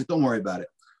all up. He's like, don't worry about it.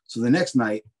 So the next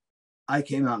night, I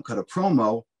came out and cut a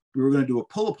promo. We were going to do a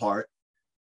pull apart,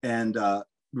 and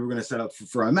we were going to set up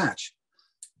for a match.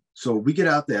 So we get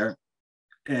out there,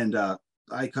 and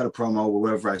I cut a promo or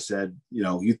whatever I said. You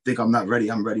know, you think I'm not ready?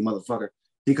 I'm ready, motherfucker.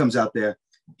 He comes out there.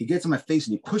 He gets in my face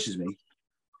and he pushes me.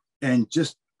 And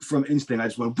just from instinct, I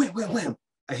just went, wham, wham, wham.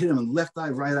 I hit him in left eye,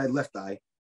 right eye, left eye.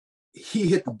 He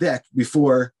hit the deck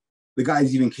before the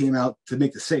guys even came out to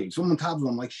make the save. So I'm on top of him,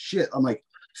 I'm like, shit. I'm like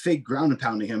fake ground and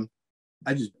pounding him.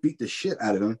 I just beat the shit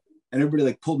out of him. And everybody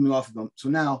like pulled me off of him. So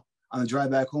now on the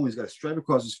drive back home, he's got a stripe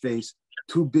across his face,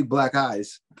 2 big black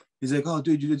eyes. He's like, oh,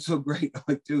 dude, you did so great. I'm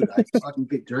like, dude, I fucking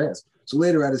kicked your ass. So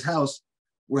later at his house,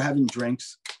 we're having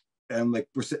drinks. And like,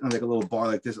 we're sitting on like a little bar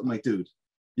like this. I'm like, dude,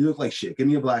 you look like shit. Give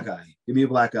me a black eye. Give me a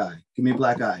black eye. Give me a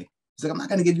black eye. He's like, I'm not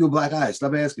going to give you a black eye.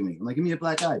 Stop asking me. I'm like, give me a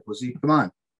black eye, pussy. Come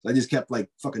on. So I just kept like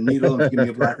fucking needling him to give me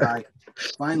a black eye.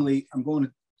 Finally, I'm going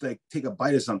to like take a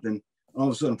bite of something. And all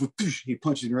of a sudden, he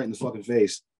punches me right in the fucking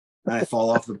face. And I fall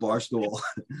off the bar stool.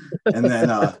 And then,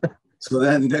 so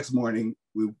then the next morning,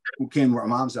 we came to our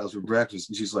mom's house for breakfast.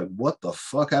 And she's like, what the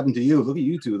fuck happened to you? Look at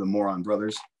you two, the moron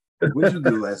brothers. What did you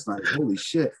do last night? Holy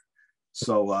shit.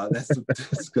 So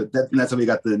that's good. That's how we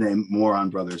got the name Moron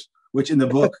Brothers, which in the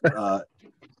book,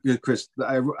 Chris,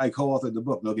 I co-authored the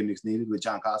book, No Gimmicks Needed, with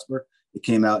John Cosper. It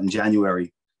came out in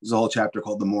January. There's a whole chapter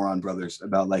called The Moron Brothers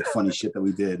about like funny shit that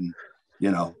we did. And,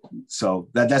 you know, so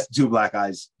that's the 2 black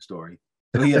eyes story.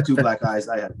 So he had 2 black eyes.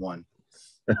 I had 1.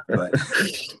 But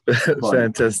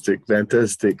fantastic.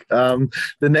 The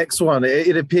next one,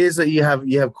 it appears that you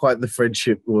have quite the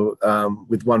friendship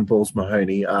with one Balls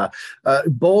Mahoney.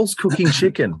 Balls cooking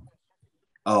chicken.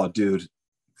 Oh, dude.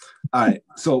 All right.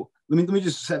 So let me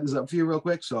just set this up for you real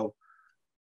quick. So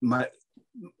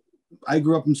I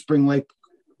grew up in Spring Lake.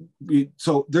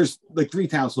 So there's like 3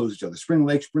 towns close to each other: Spring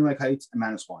Lake Heights, and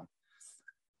Manasquan.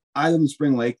 I live in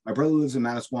Spring Lake. My brother lives in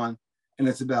Manasquan, and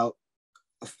it's about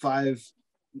a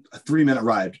 3-minute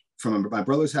ride from my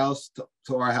brother's house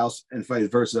to our house, and vice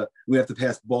versa. We have to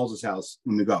pass Balls' house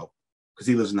when we go because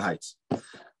he lives in the Heights.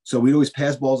 So we'd always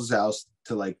pass Balls' house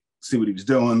to like see what he was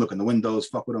doing, look in the windows,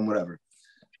 fuck with him, whatever.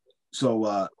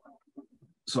 So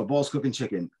Balls cooking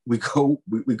chicken. We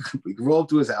roll up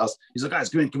to his house. He's like, guys,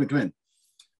 come in.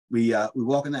 We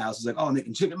walk in the house. He's like, oh, I'm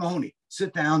making chicken Mahoney.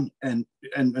 Sit down and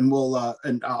we'll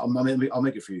I'll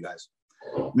make it for you guys.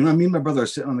 You know, me and my brother are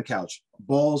sitting on the couch.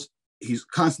 Balls, he's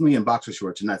constantly in boxer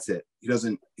shorts, and that's it. He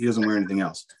doesn't wear anything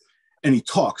else, and he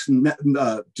talks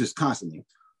just constantly.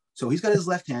 So he's got his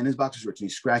left hand in his boxer shorts, and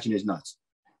he's scratching his nuts.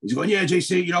 He's going, yeah,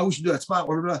 JC, you know, we should do that spot.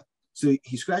 Blah, blah, blah. So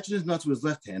he's scratching his nuts with his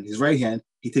left hand. His right hand,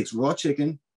 he takes raw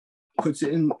chicken, puts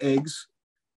it in eggs,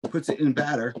 puts it in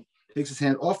batter, takes his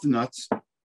hand off the nuts,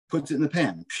 puts it in the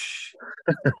pan.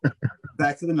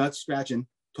 Back to the nuts, scratching,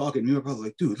 talking. Me and my brother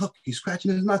like, dude, look, he's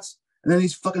scratching his nuts. And then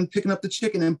he's fucking picking up the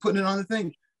chicken and putting it on the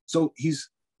thing. So he's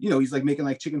like making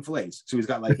like chicken fillets. So he's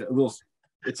got like a little,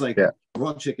 it's like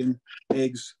raw chicken,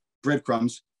 eggs,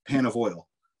 breadcrumbs, pan of oil.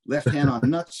 Left hand on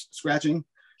nuts, scratching.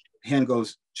 Hand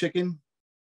goes chicken,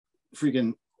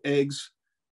 freaking eggs,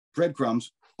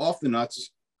 breadcrumbs, off the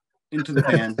nuts, into the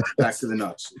pan, back to the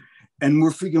nuts. And we're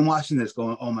freaking watching this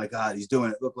going, oh my God, he's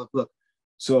doing it. Look.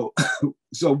 So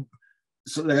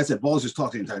like I said, Balls just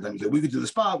talked the entire time. He said, we could do the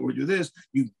spot, we do this.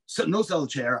 You no sell the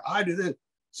chair, I do this.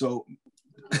 So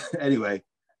anyway,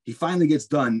 he finally gets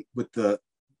done with the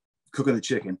cooking the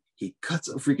chicken. He cuts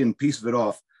a freaking piece of it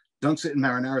off, dunks it in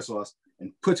marinara sauce,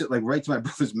 and puts it like right to my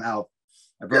brother's mouth.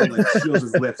 My brother like seals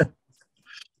his lips,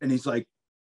 and he's like,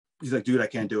 dude, I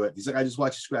can't do it. He's like, I just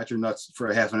watched you scratch your nuts for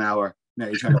a half an hour. Now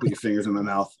you're trying to put your fingers in my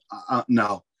mouth.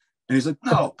 No. And he's like,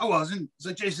 no, I wasn't. He's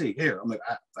like, JC, here. I'm like,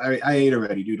 I ate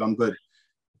already, dude. I'm good.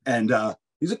 And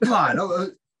he's like, come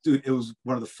on. Dude, it was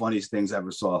one of the funniest things I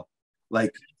ever saw.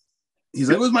 Like, he's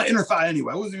like, it was my inner thigh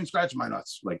anyway. I wasn't even scratching my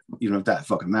nuts. Like, even if that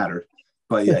fucking mattered.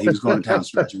 But yeah, he was going to town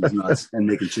stretching his nuts and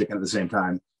making chicken at the same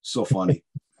time. So funny.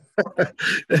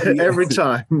 every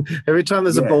time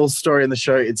there's a Balls story in the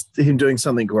show, it's him doing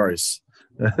something gross.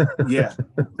 Yeah,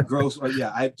 gross.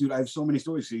 Yeah, I have so many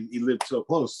stories. He lived so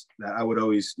close that I would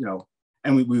always,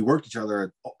 and we worked each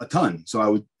other a ton. So I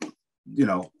would,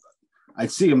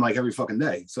 I'd see him like every fucking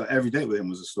day. So every day with him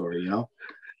was a story,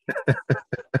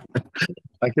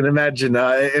 I can imagine.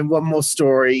 And one more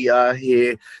story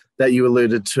here that you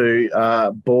alluded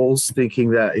to, Balls thinking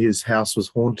that his house was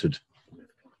haunted.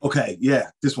 Okay,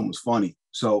 yeah, this one was funny.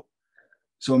 So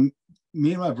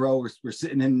me and my bro were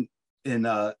sitting in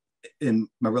my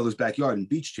brother's backyard in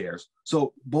beach chairs.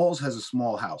 So Balls has a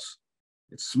small house.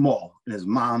 It's small, and his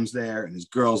mom's there, and his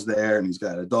girl's there, and he's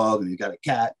got a dog, and he's got a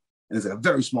cat, and it's like a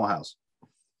very small house.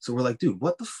 So we're like, dude,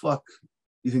 what the fuck do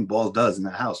you think Balls does in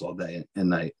that house all day and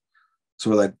night? So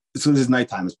we're like, so this is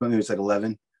nighttime. It's like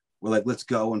 11. We're like, let's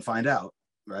go and find out,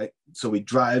 right? So we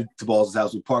drive to Balls'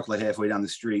 house. We park like halfway down the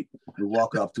street. We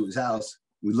walk up to his house.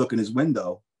 We look in his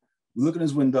window.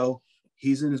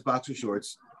 He's in his boxer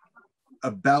shorts,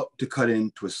 about to cut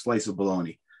into a slice of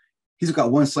bologna. He's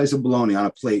got one slice of bologna on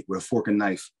a plate with a fork and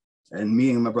knife. And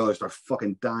me and my brother start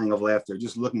fucking dying of laughter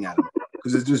just looking at him.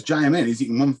 Because it's this giant man. He's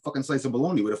eating one fucking slice of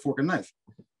bologna with a fork and knife.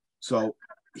 So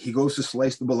he goes to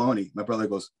slice the bologna. My brother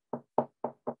goes on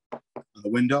the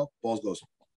window. Balls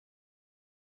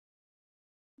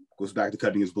goes back to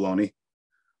cutting his bologna.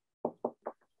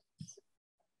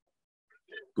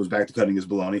 Goes back to cutting his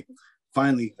bologna.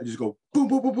 Finally, I just go boom,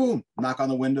 boom, boom, boom. Knock on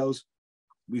the windows.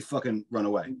 We fucking run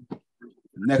away.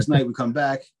 Next night we come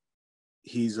back.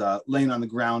 He's laying on the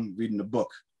ground reading a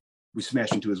book. We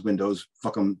smash into his windows,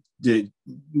 fuck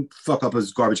up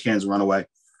his garbage cans and run away.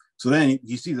 So then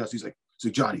he sees us. He's like,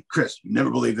 Johnny, Chris, you never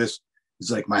believe this.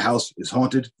 He's like, my house is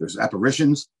haunted. There's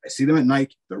apparitions. I see them at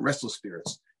night. They're restless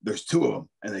spirits. There's 2 of them,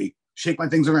 and they shake my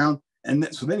things around. And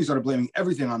then he started blaming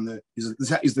everything on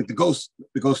he's like the ghost.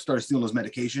 The ghost started stealing his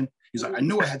medication. He's like, I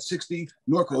knew I had 60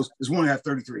 Norcos. There's one I have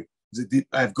 33. He's like,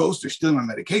 I have ghosts. They're stealing my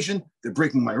medication. They're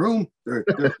breaking my room. They're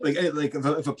like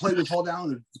if a plate would fall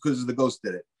down, it's because the ghost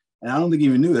did it. And I don't think he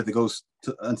even knew that the ghost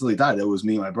until he died. That was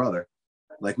me and my brother.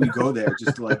 Like we go there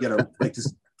just to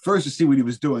first to see what he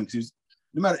was doing. Because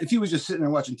no matter if he was just sitting there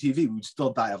watching TV, we would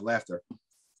still die of laughter.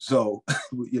 So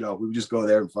we would just go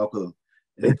there and fuck with him.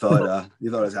 And he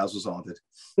thought his house was haunted.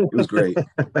 It was great.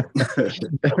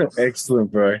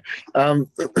 Excellent, bro.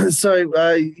 So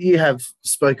you have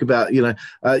spoke about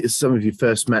some of your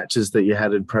first matches that you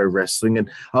had in pro wrestling,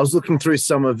 and I was looking through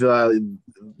some of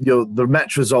the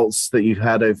match results that you've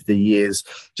had over the years,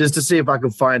 just to see if I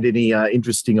could find any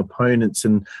interesting opponents.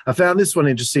 And I found this one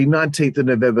interesting. 19th of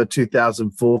November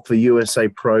 2004 for USA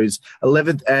Pro's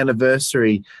 11th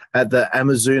anniversary at the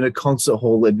Amazuna Concert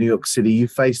Hall in New York City. You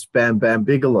faced Bam Bam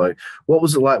Bigelow. What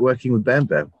was it like working with Bam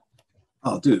Bam?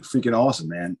 Oh, dude, freaking awesome,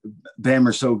 man.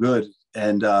 Bammer's so good.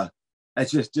 And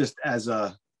it's just as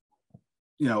a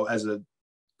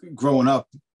growing up,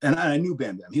 and I knew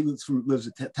Bam Bam. He lives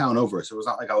a town over, so it was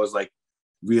not like I was like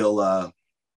real, I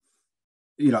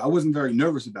wasn't very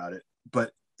nervous about it,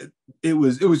 but it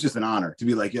was just an honor to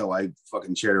be like, yo, I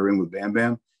fucking shared a ring with Bam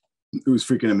Bam. It was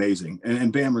freaking amazing.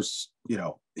 And Bammer's,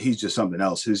 he's just something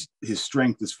else. His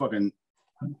strength is fucking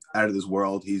out of this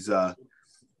world. He's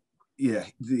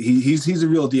he's a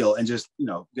real deal. And just,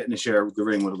 getting to share the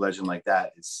ring with a legend like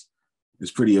that, it's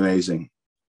pretty amazing.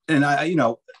 And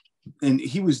and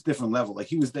he was different level. Like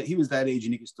he was that age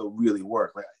and he could still really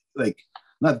work. Like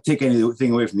not to take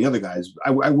anything away from the other guys.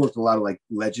 I worked a lot of like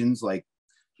legends, like,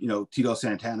 Tito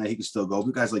Santana, he could still go.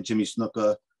 But guys like Jimmy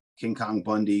Snuka, King Kong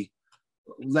Bundy,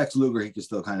 Lex Luger, he could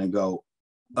still kind of go.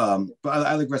 But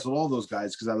I like wrestled all those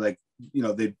guys because I like,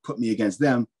 they'd put me against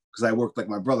them because I worked like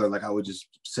my brother. Like I would just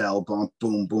sell, bump,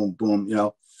 boom, boom,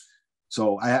 boom,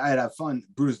 So I'd have fun.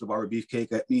 Bruce the Barber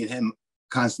Beefcake, me and him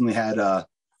constantly had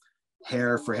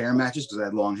hair for hair matches because I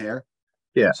had long hair.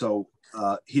 Yeah. So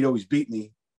he'd always beat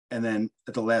me. And then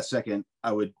at the last second,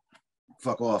 I would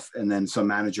fuck off. And then some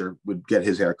manager would get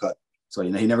his hair cut. So, he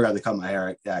never got to cut my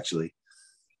hair actually.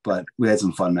 But we had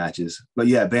some fun matches. But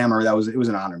yeah, Bammer, it was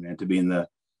an honor, man, to be in a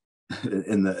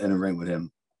ring with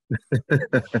him.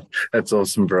 That's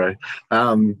awesome, bro.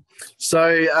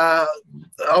 So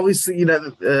obviously,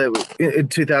 in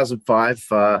 2005,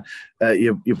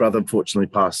 your brother unfortunately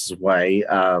passes away.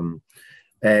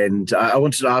 And I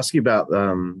wanted to ask you about.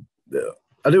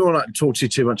 I don't want to talk to you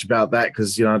too much about that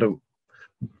because I don't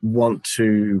want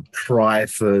to pry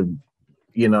for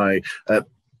a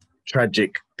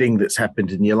tragic thing that's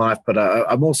happened in your life. But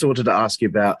I'm also wanted to ask you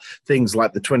about things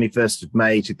like the 21st of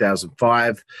May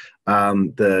 2005,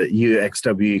 the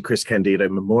UXW Chris Candido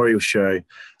Memorial Show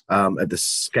at the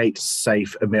Skate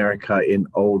Safe America in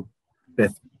Old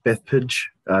Bethpage,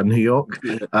 New York.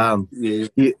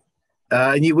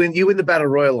 And you win the battle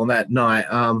royal on that night.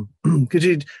 Could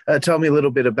you tell me a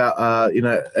little bit about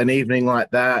an evening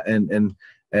like that and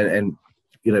being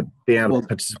able to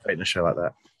participate in a show like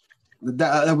that?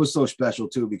 That was so special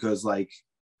too, because I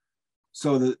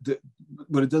win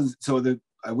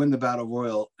the battle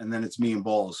royal, and then it's me and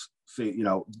Balls.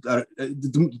 That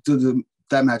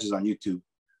match is on YouTube.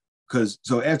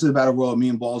 So after the battle royal, me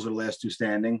and Balls are the last two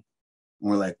standing, and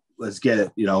we're like, let's get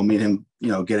it. Me and him,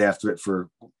 get after it for.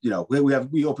 We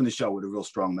opened the show with a real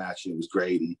strong match, and it was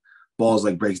great. And Balls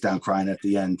breaks down crying at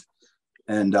the end,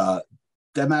 and that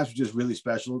match was just really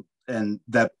special. And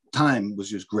that time was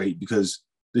just great because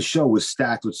the show was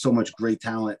stacked with so much great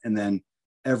talent, and then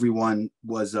everyone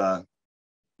was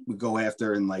would go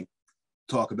after and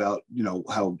talk about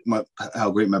how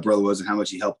great my brother was and how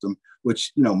much he helped them.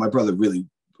 Which my brother really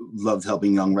loved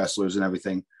helping young wrestlers and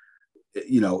everything.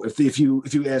 If you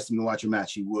asked him to watch a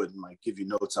match, he would and give you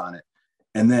notes on it.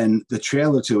 And then the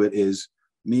trailer to it is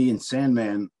me and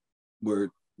Sandman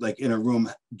were in a room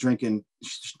drinking,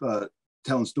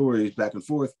 telling stories back and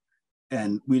forth.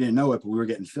 And we didn't know it, but we were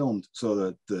getting filmed.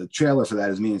 So the trailer for that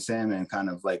is me and Sandman kind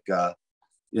of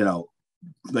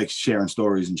sharing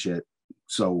stories and shit.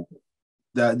 So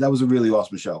that was a really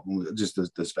awesome show, just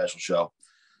the special show.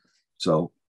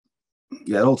 So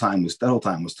yeah, that whole time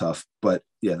was tough, but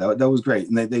yeah, that was great.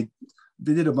 And they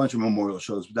did a bunch of memorial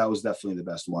shows, but that was definitely the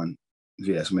best one, if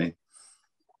you ask me.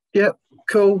 Yeah,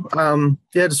 cool.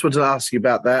 Just wanted to ask you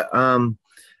about that.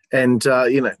 And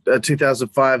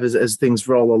 2005, as things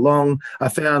roll along, I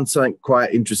found something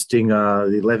quite interesting.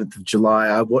 The 11th of July,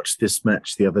 I watched this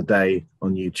match the other day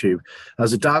on YouTube. It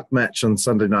was a dark match on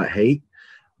Sunday Night Heat.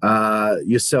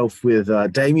 Yourself with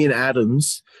Damian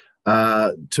Adams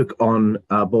took on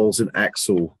Balls and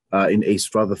Axel in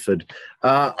East Rutherford.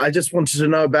 I just wanted to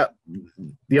know about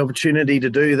the opportunity to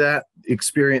do that,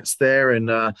 experience there, and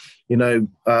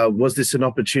was this an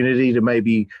opportunity to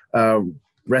maybe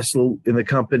wrestle in the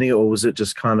company, or was it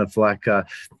just kind of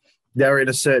they were in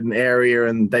a certain area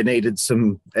and they needed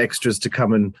some extras to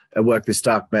come and work this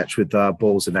dark match with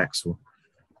Balls and Axel?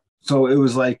 So it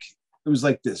was like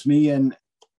this. Me and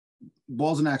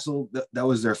Balls and Axel, that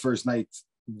was their first night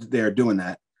there doing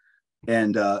that,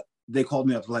 and they called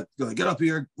me up get up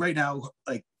here right now.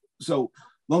 So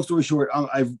long story short,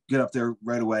 I get up there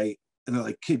right away, and they're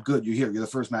like, "Kid, good, you're here. You're the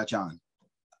first match on."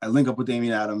 I link up with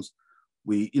Damian Adams.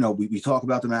 We talk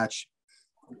about the match,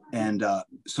 and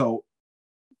so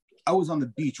I was on the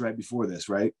beach right before this,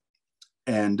 right?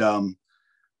 And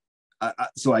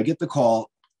so I get the call.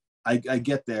 I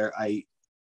get there.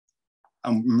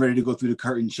 I'm ready to go through the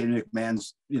curtain. Shane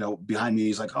McMahon's behind me.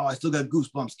 He's like, "Oh, I still got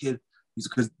goosebumps, kid." He's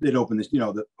because they'd open this,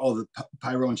 all the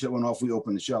pyro and shit went off. We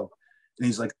opened the show, and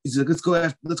he's like, let's go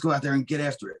out there and get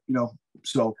after it,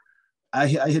 So I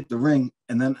hit the ring,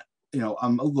 and then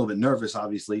I'm a little bit nervous,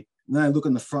 obviously. And then I look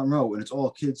in the front row, and it's all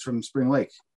kids from Spring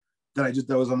Lake that I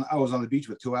was on the beach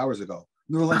with 2 hours ago.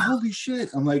 And they were like, "Holy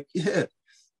shit!" I'm like, "Yeah."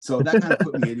 So that kind of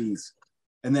put me at ease.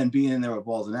 And then being in there with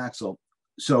Balls and Axel,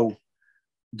 so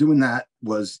doing that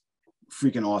was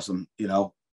freaking awesome,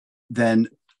 Then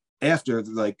after,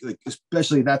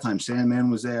 especially at that time, Sandman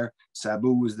was there,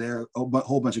 Sabu was there, a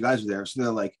whole bunch of guys were there. So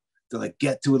they're like,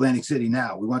 "Get to Atlantic City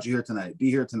now. We want you here tonight. Be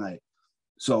here tonight."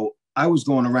 So I was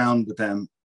going around with them,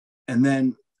 and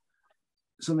then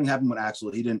something happened with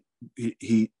Axel.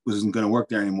 He wasn't going to work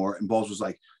there anymore. And Balls was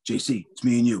like, "JC, it's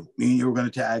me and you. Me and you were going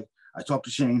to tag." I talked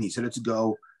to Shane. He said it's a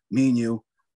go. Me and you.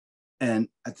 And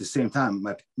at the same time,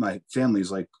 my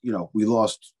family's like, we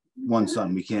lost one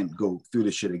son. We can't go through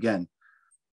this shit again.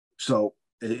 So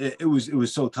it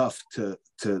was so tough to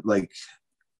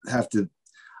have to.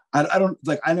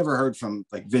 I never heard from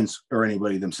Vince or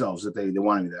anybody themselves that they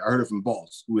wanted me there. I heard it from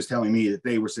Balls, who was telling me that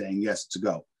they were saying yes to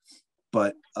go.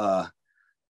 But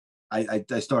I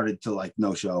started to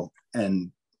no show,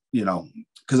 and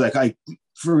because I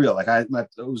for real it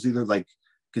was either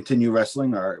continue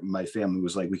wrestling, or my family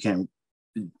was like, we don't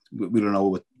know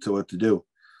what to do.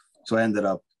 So I ended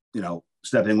up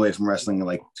stepping away from wrestling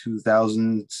in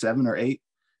 2007 or 8,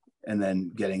 and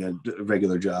then getting a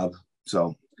regular job.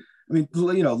 So, I mean,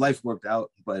 you know, life worked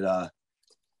out, but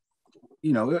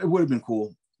you know, it would have been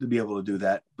cool to be able to do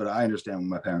that. But I understand where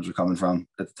my parents were coming from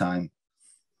at the time.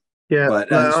 Yeah,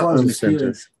 But no, as far I as an understand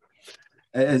too.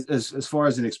 experience, as far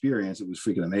as an experience, it was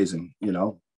freaking amazing. You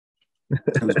know,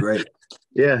 it was great.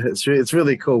 Yeah, it's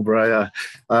really cool, bro.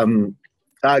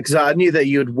 Because I knew that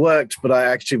you had worked, but I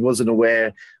actually wasn't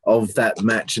aware of that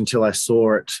match until I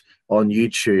saw it on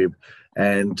YouTube.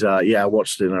 And yeah, I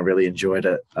watched it and I really enjoyed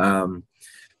it.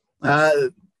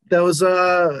 There was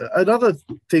another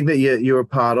thing that you were a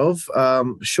part of.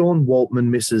 Sean Waltman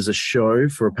misses a show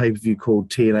for a pay-per-view called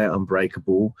TNA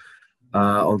Unbreakable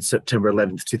on September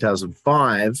 11th,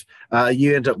 2005.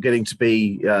 You end up getting to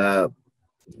be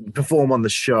perform on the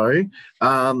show.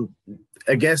 I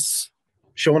guess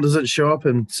Sean doesn't show up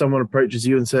and someone approaches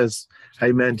you and says,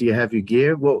 "Hey man, do you have your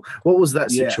gear?" What was that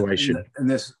situation? Yeah, and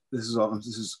this is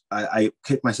I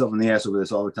kick myself in the ass over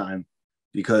this all the time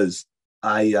because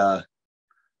I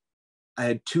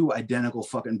had two identical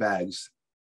fucking bags,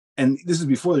 and this is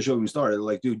before the show even started. They're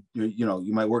like, dude, you know,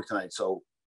 you might work tonight, so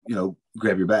you know,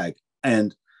 grab your bag.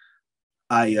 And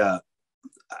I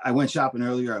went shopping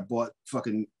earlier. I bought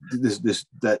fucking these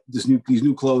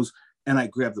new clothes, and I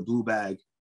grabbed the blue bag,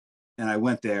 and I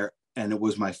went there, and it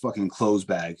was my fucking clothes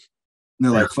bag. And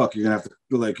they're like, "Fuck, you're gonna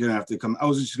have to come." I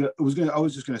was just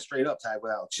gonna straight up tag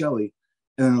with Alex Shelley,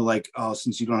 and then they're like, "Oh,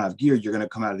 since you don't have gear, you're gonna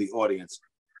come out of the audience."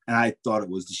 And I thought it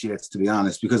was the shits, to be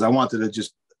honest, because I wanted to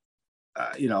just,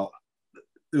 you know,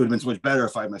 it would have been so much better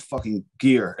if I had my fucking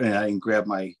gear and I didn't grab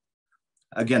my.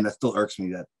 Again, that still irks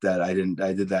me that I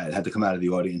did that. I had to come out of the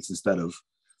audience instead of,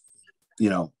 you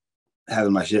know,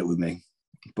 having my shit with me.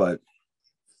 But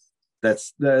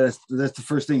that's the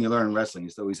first thing you learn in wrestling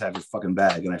is to always have your fucking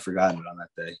bag, and I forgot it on that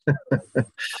day.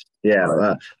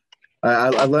 Yeah,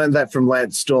 I learned that from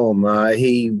Lance Storm.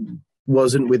 He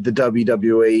wasn't with the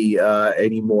WWE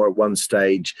anymore at one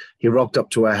stage. He rocked up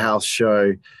to a house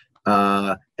show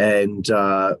and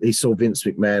he saw Vince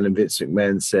McMahon, and Vince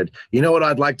McMahon said, "You know what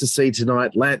I'd like to see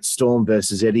tonight? Lance Storm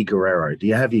versus Eddie Guerrero. Do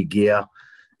you have your gear?"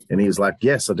 And he was like,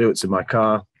 "Yes, I do. It's in my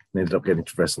car." And ended up getting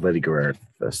to wrestle Eddie Guerrero the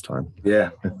first time.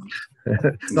 Yeah.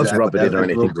 Not to rub it in or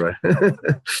anything, bro.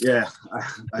 Yeah,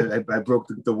 I broke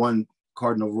the one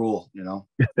cardinal rule, you know.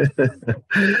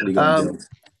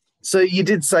 So you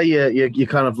did say you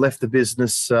kind of left the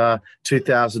business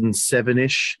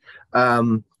 2007-ish,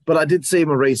 but I did see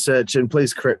my research, and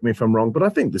please correct me if I'm wrong, but I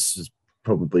think this is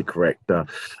probably correct.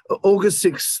 August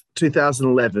 6,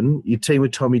 2011, you team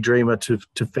with Tommy Dreamer to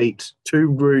defeat Two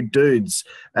Rude Dudes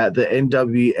at the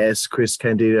NWS Chris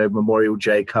Candido Memorial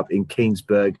J Cup in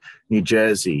Kingsburg, New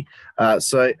Jersey.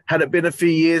 So had it been a few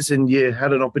years and you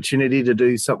had an opportunity to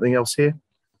do something else here?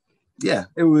 Yeah,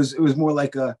 it was more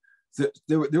like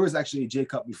there was actually a J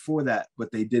Cup before that,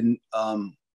 but they didn't.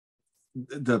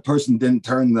 The person didn't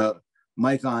turn the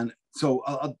mic on. So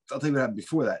I'll tell you what happened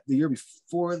before that. The year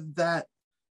before that,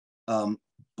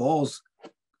 Balls,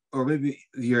 or maybe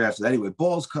the year after that. Anyway,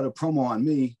 Balls cut a promo on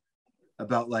me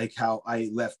about like how I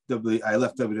left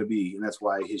WWE, and that's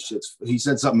why his shit's. He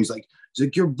said something. He's like,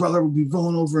 your brother would be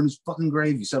rolling over in his fucking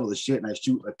grave. He said all this shit, and I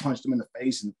punched him in the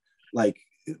face, and like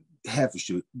half a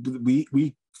shoot.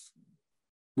 We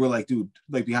were like, dude,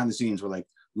 like behind the scenes, we're like,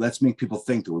 let's make people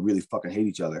think that we really fucking hate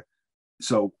each other.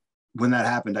 So when that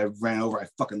happened, I ran over, I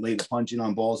fucking laid a punch in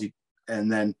on Balls, and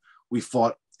then we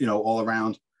fought, you know, all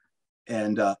around.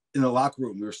 And in the locker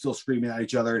room, we were still screaming at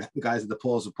each other. The guys had to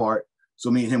pull us apart.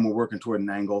 So me and him were working toward an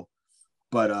angle.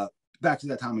 But back to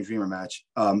that Tommy Dreamer match.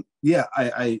 Yeah,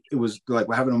 it was like,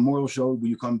 we're having a memorial show. Will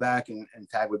you come back and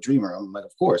tag with Dreamer? I'm like,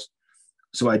 of course.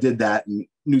 So I did that, and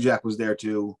New Jack was there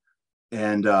too.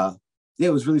 And yeah,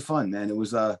 it was really fun, man. It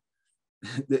was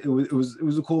it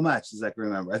was a cool match, as I can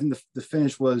remember. I think the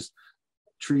finish was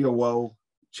trio woe,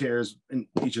 chairs in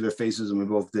each of their faces, and we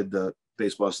both did the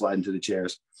baseball slide into the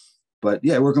chairs. But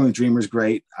yeah, working with Dreamer's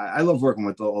great. I love working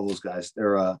with all those guys.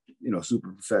 They're you know,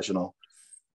 super professional,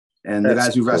 and the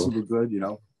guys who wrestled were good, you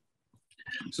know.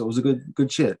 So it was a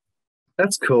good shit.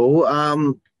 That's cool.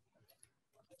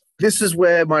 This is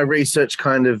where my research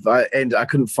kind of ended. I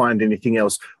couldn't find anything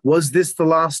else. Was this the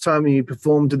last time you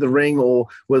performed in the ring, or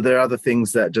were there other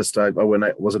things that just I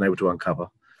wasn't able to uncover?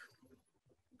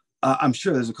 I'm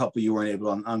sure there's a couple you weren't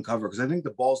able to uncover, because I think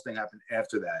the Balls thing happened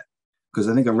after that, because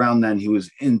I think around then he was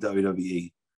in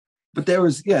WWE. But there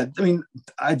was, yeah, I mean,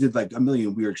 I did like a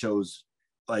million weird shows,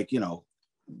 like, you know,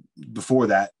 before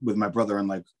that with my brother in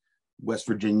like West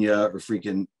Virginia or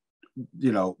freaking,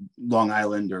 you know, Long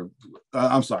Island, or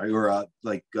I'm sorry, or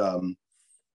like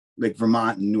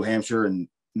Vermont and New Hampshire and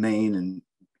Maine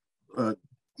and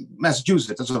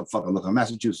Massachusetts. That's what I'm fucking looking.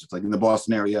 Massachusetts, like in the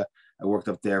Boston area. I worked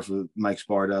up there for Mike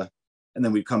Sparta, and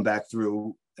then we'd come back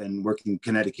through and work in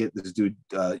Connecticut. This dude,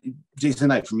 Jason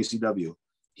Knight from ECW,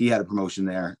 he had a promotion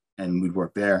there, and we'd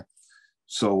work there.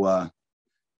 So,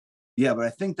 yeah, but I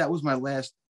think that was my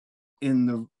last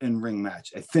in ring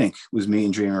match. I think was me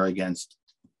and Dreamer against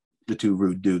the two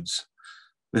Rude dudes,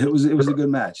 but it was a good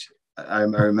match. I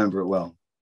remember it well.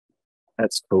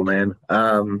 That's cool, man.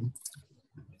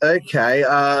 Okay.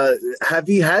 Have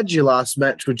you had your last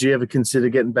match? Would you ever consider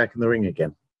getting back in the ring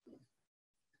again?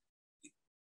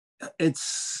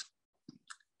 It's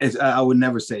I would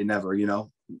never say never, you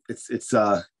know. It's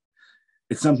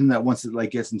something that once it like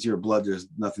gets into your blood, there's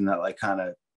nothing that like kind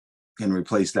of can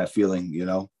replace that feeling, you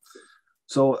know.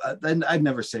 So then I'd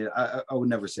never say I would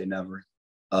never say never.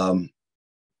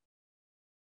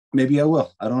 Maybe I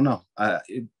will. I don't know.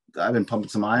 I've been pumping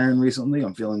some iron recently.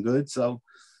 I'm feeling good, so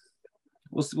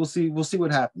we'll see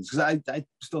what happens. Because I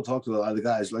still talk to a lot of the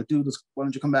guys like, dude, why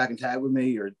don't you come back and tag with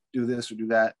me or do this or do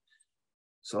that?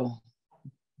 So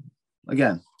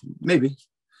again, maybe.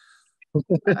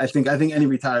 I think any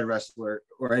retired wrestler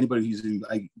or anybody who's been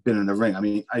in the ring. I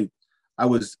mean, I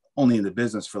was only in the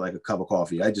business for like a cup of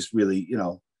coffee. I just really, you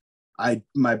know,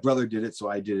 my brother did it, so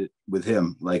I did it with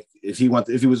him. Like if he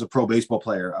was a pro baseball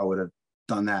player, I would have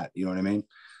done that. You know what I mean?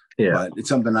 Yeah. But it's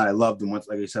something that I loved, and once,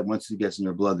 like I said, once it gets in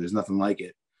your blood, there's nothing like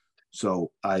it.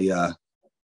 So never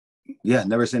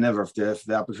say never. If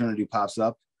the opportunity pops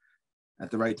up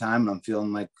at the right time and I'm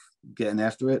feeling like getting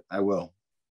after it, I will.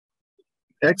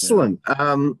 Excellent.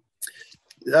 Yeah.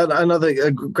 Another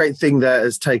great thing that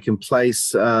has taken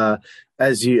place,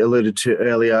 as you alluded to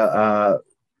earlier,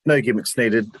 No Gimmicks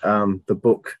Needed, the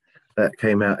book that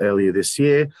came out earlier this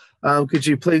year. Could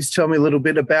you please tell me a little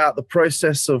bit about the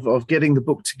process of getting the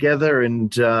book together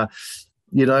and,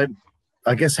 you know,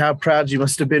 I guess how proud you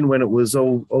must have been when it was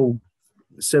all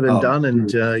said and done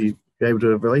and you were able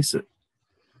to release it?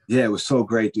 Yeah, it was so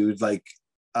great, dude. Like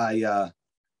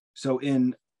so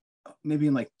in maybe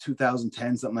in like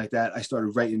 2010, something like that, I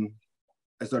started writing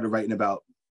about,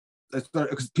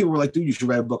 because people were like, dude, you should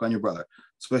write a book on your brother.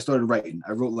 So I started writing.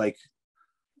 I wrote like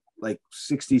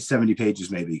 60, 70 pages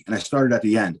maybe. And I started at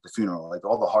the end, at the funeral, like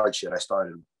all the hard shit I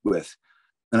started with.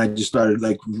 And I just started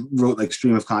wrote like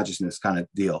stream of consciousness kind of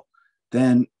deal.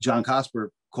 Then John Cosper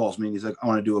calls me and he's like, I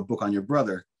want to do a book on your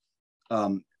brother.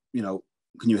 You know,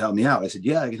 can you help me out? I said,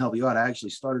 yeah, I can help you out. I actually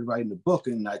started writing the book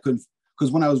and I couldn't,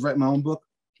 because when I was writing my own book,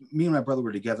 me and my brother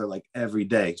were together like every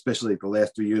day, especially the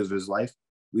last 3 years of his life.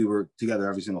 We were together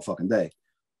every single fucking day.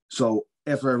 So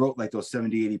after I wrote like those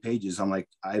 70, 80 pages, I'm like,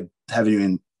 I haven't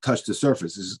even touched the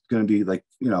surface. This is going to be like,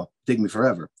 you know, take me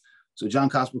forever. So John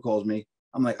Cosper calls me.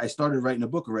 I'm like, I started writing a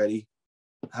book already.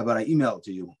 How about I email it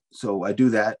to you? So I do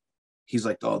that. He's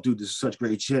like, oh, dude, this is such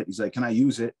great shit. He's like, can I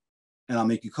use it? And I'll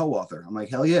make you co-author. I'm like,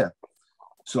 hell yeah.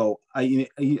 So I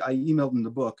emailed him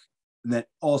the book. And then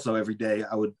also every day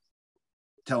I would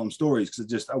tell him stories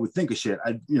because I would think of shit.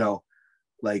 I, you know,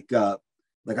 like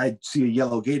I'd see a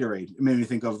yellow Gatorade. It made me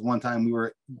think of one time we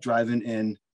were driving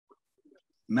in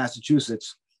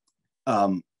Massachusetts.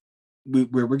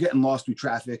 We're getting lost through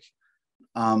traffic.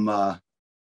 So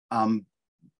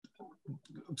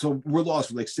we're lost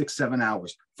for like 6-7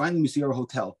 hours. Finally, we see our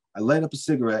hotel. I light up a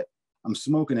cigarette. I'm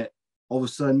smoking it. All of a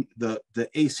sudden, the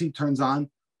AC turns on,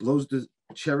 blows the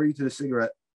cherry to the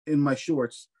cigarette in my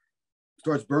shorts,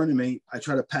 starts burning me. I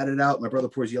try to pat it out. My brother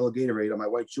pours yellow Gatorade on my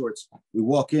white shorts. We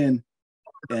walk in,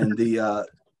 and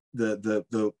the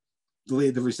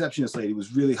receptionist lady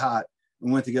was really hot. We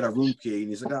went to get our room key, and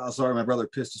he's like, "Oh, sorry, my brother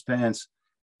pissed his pants."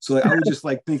 So I would just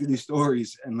like think of these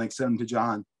stories and like send them to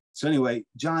John. So anyway,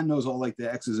 John knows all like the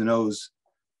X's and O's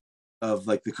of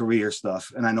like the career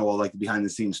stuff, and I know all like the behind the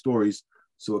scenes stories.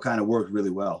 So it kind of worked really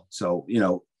well. So, you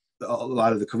know, a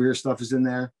lot of the career stuff is in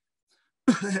there.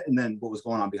 And then what was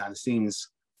going on behind the scenes,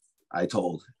 I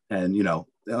told, and, you know,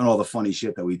 and all the funny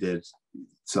shit that we did.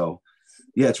 So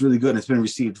yeah, it's really good. And it's been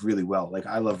received really well. Like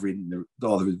I love reading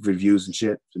all the reviews and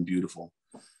shit. It's been beautiful.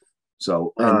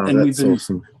 So, and we've been,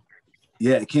 awesome.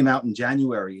 Yeah, it came out in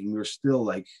January and we were still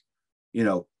like, you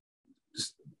know,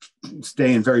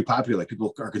 staying very popular. Like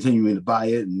people are continuing to buy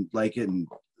it and like it, and,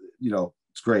 you know,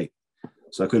 it's great.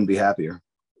 So I couldn't be happier.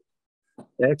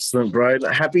 Excellent, bro.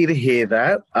 Happy to hear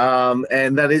that.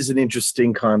 And that is an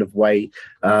interesting kind of way,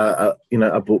 you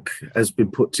know, a book has been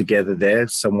put together there.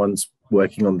 Someone's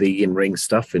working on the in-ring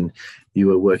stuff and you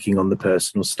were working on the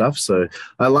personal stuff. So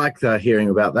I like hearing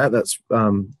about that. That's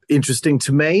interesting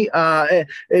to me. And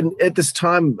at this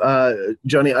time,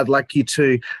 Johnny, I'd like you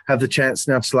to have the chance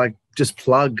now to like just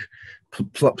plug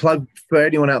plug for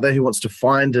anyone out there who wants to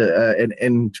find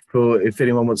and for if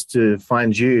anyone wants to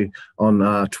find you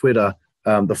on Twitter,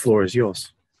 the floor is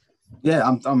yours.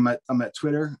 Yeah, I'm at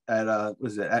Twitter at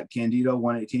at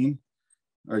Candido118,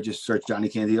 or just search Johnny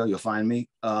Candido. You'll find me.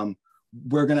 We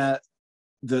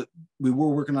were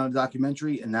working on a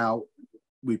documentary, and now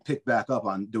we picked back up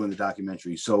on doing the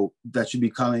documentary. So that should be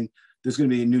coming. There's going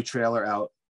to be a new trailer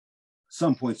out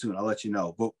some point soon. I'll let you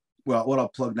know. But what I'll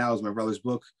plug now is my brother's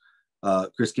book,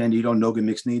 Chris Candido, No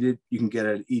Gimmicks Needed. You can get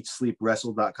it at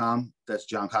eatsleepwrestle.com. That's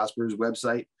John Cosper's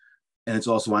website. And it's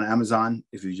also on Amazon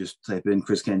if you just type in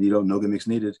Chris Candido, No Gimmicks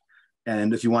Needed.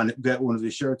 And if you want to get one of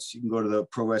his shirts, you can go to the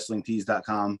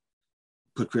prowrestlingtees.com,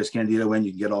 put Chris Candido in. You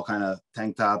can get all kind of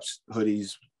tank tops,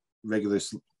 hoodies, regular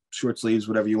short sleeves,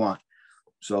 whatever you want.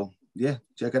 So, yeah,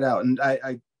 check it out. And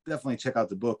I definitely check out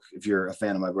the book if you're a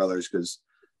fan of my brother's, because,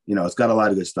 you know, it's got a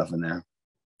lot of good stuff in there.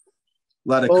 A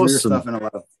lot of career stuff and a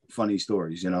lot of funny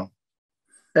stories, you know.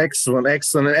 Excellent.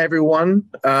 And everyone,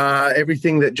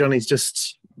 everything that Johnny's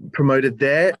just promoted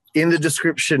there in the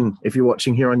description, if you're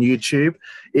watching here on YouTube,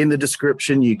 in the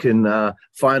description you can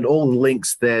find all the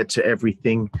links there to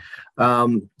everything.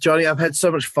 Johnny, I've had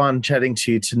so much fun chatting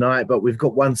to you tonight, but we've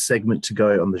got one segment to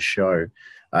go on the show.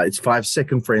 It's 5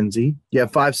 Second Frenzy. You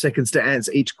have 5 seconds to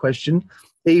answer each question.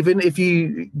 Even if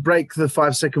you break the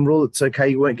 5 second rule, it's okay,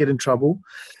 you won't get in trouble.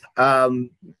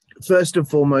 First and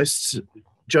foremost,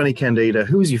 Johnny Candido,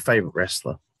 who is your favorite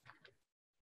wrestler?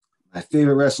 My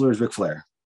favorite wrestler is Ric Flair.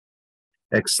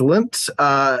 Excellent.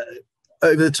 Over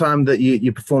the time that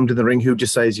you performed in the ring, who would you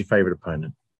say is your favorite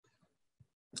opponent?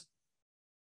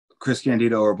 Chris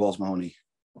Candido or Balls Mahoney.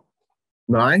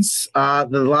 Nice. The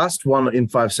last one in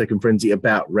 5 Second Frenzy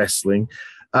about wrestling.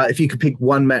 If you could pick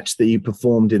one match that you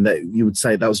performed in that you would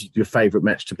say that was your favorite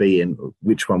match to be in,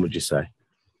 which one would you say?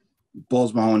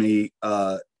 Balls Mahoney,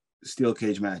 steel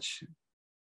cage match.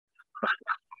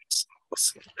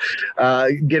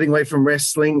 Awesome. Getting away from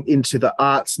wrestling into the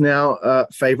arts now.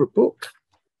 Favorite book?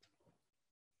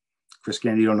 Chris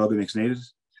Candido, No Gimmicks Needed.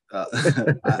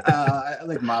 I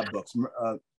like mob books.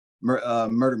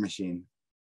 Murder Machine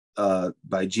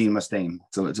by Gene Mustaine.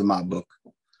 So it's a mob book.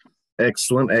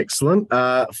 Excellent.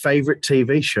 Favorite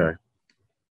TV show?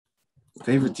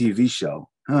 Favorite TV show?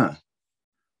 Huh.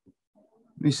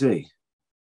 Let me see.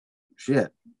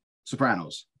 Shit.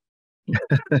 Sopranos.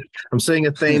 I'm seeing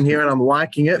a theme here and I'm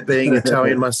liking it, being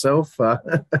Italian myself.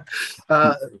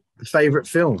 Favorite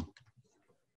film?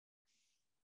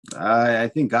 I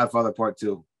think Godfather Part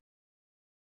 2.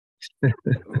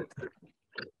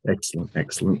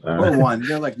 Excellent. Or one.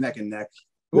 They're like neck and neck.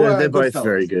 They're both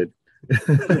very good.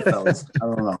 I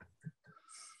don't know.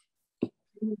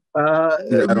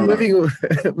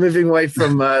 Moving away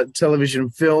from television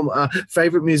film,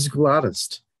 favorite musical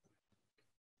artist?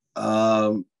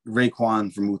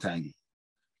 Raekwon from Wu-Tang.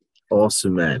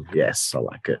 Awesome, man. Yes, I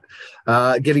like it.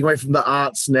 Getting away from the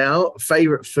arts now,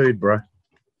 favorite food, bro?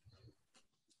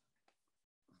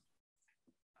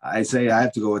 I say I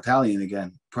have to go Italian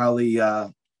again. Probably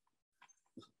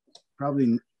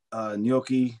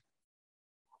gnocchi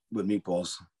with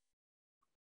meatballs.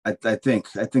 I think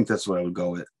that's what I would go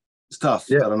with. It's tough.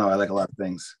 Yep. I don't know. I like a lot of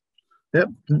things. Yep.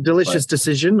 Delicious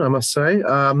decision, I must say.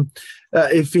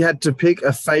 If you had to pick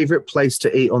a favorite place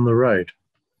to eat on the road?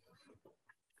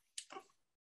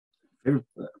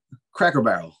 Cracker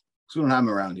Barrel. So we don't have them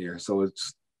around here. So it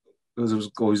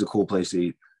was always a cool place to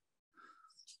eat.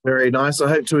 Very nice. I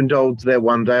hope to indulge there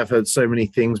one day. I've heard so many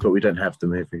things, but we don't have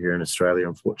them over here in Australia,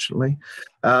 unfortunately.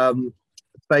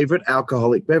 Favorite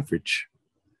alcoholic beverage?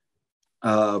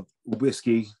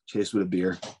 Whiskey chased with a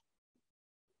beer.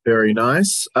 Very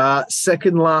nice.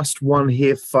 Second last one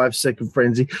here, 5 Second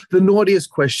Frenzy. The naughtiest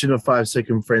question of 5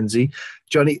 Second Frenzy.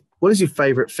 Johnny, what is your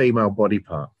favorite female body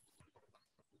part?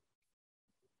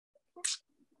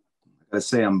 I'd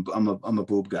say I'm a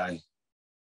boob guy.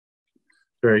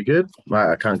 Very good.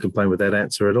 I can't complain with that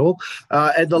answer at all.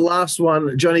 And the last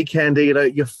one, Johnny Candido,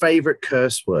 your favorite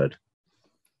curse word?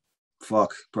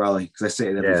 Fuck, probably, because I say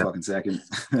it every fucking second.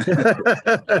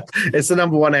 It's the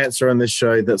number one answer on this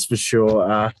show, that's for sure.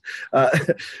 I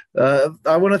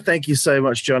want to thank you so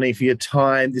much, Johnny, for your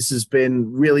time. This has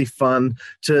been really fun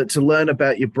to learn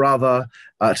about your brother,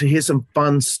 to hear some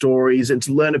fun stories, and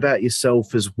to learn about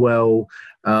yourself as well.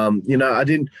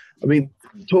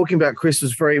 Talking about Chris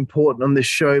was very important on this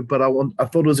show, but I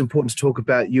thought it was important to talk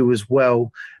about you as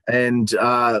well. And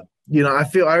I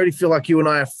already feel like you and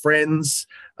I are friends.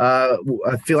 I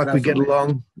feel like we get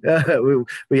along.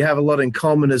 We have a lot in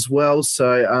common as well.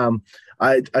 So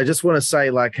I just want to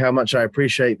say like how much I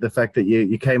appreciate the fact that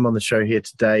you came on the show here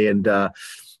today. And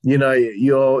you know,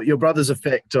 your brother's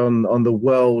effect on the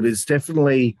world is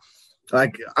definitely,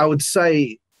 like, I would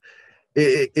say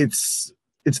it's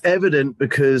evident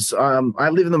because I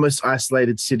live in the most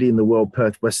isolated city in the world,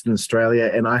 Perth, Western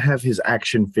Australia, and I have his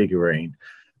action figurine.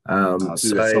 That's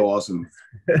so awesome.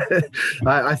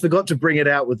 I forgot to bring it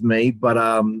out with me, but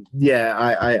yeah,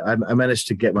 I managed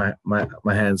to get my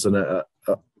hands on it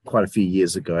quite a few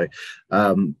years ago.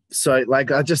 So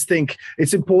like, I just think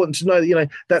it's important to know that, you know,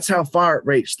 that's how far it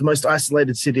reached, the most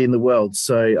isolated city in the world.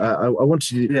 So I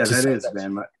want you to that is,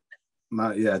 man.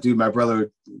 My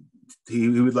brother, he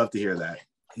would love to hear that.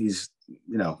 He's,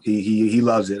 you know, he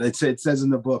loves it. It says in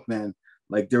the book, man,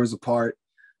 like there was a part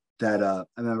that I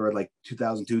remember like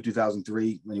 2002,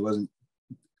 2003, when he wasn't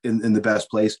in the best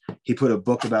place. He put a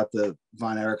book about the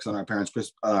Von Erichs on our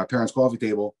parents' coffee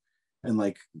table, and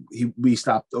like we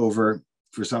stopped over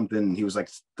for something. And he was like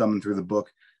thumbing through the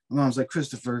book. My mom's like,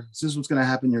 Christopher, this is what's gonna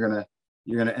happen. You're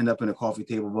gonna end up in a coffee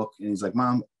table book. And he's like,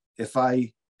 Mom, if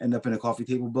I end up in a coffee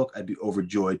table book, I'd be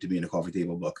overjoyed to be in a coffee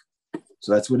table book.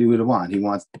 So that's what he would want. He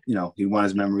wants, you know, he wants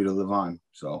his memory to live on.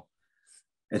 So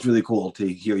it's really cool to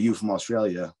hear you from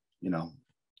Australia, you know,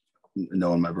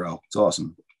 knowing my bro. It's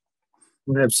awesome.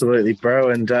 Absolutely,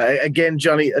 bro. And again,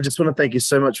 Johnny, I just want to thank you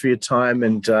so much for your time,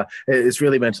 and it's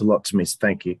really meant a lot to me. So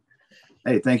thank you.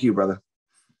 Hey, thank you, brother.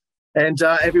 And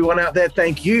everyone out there,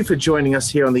 thank you for joining us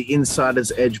here on the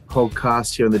Insider's Edge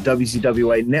podcast here on the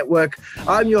WCWA network.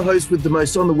 I'm your host with the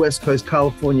most on the West Coast,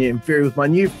 California Inferior, with my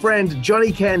new friend,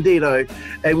 Johnny Candido,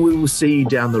 and we will see you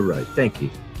down the road. Thank you.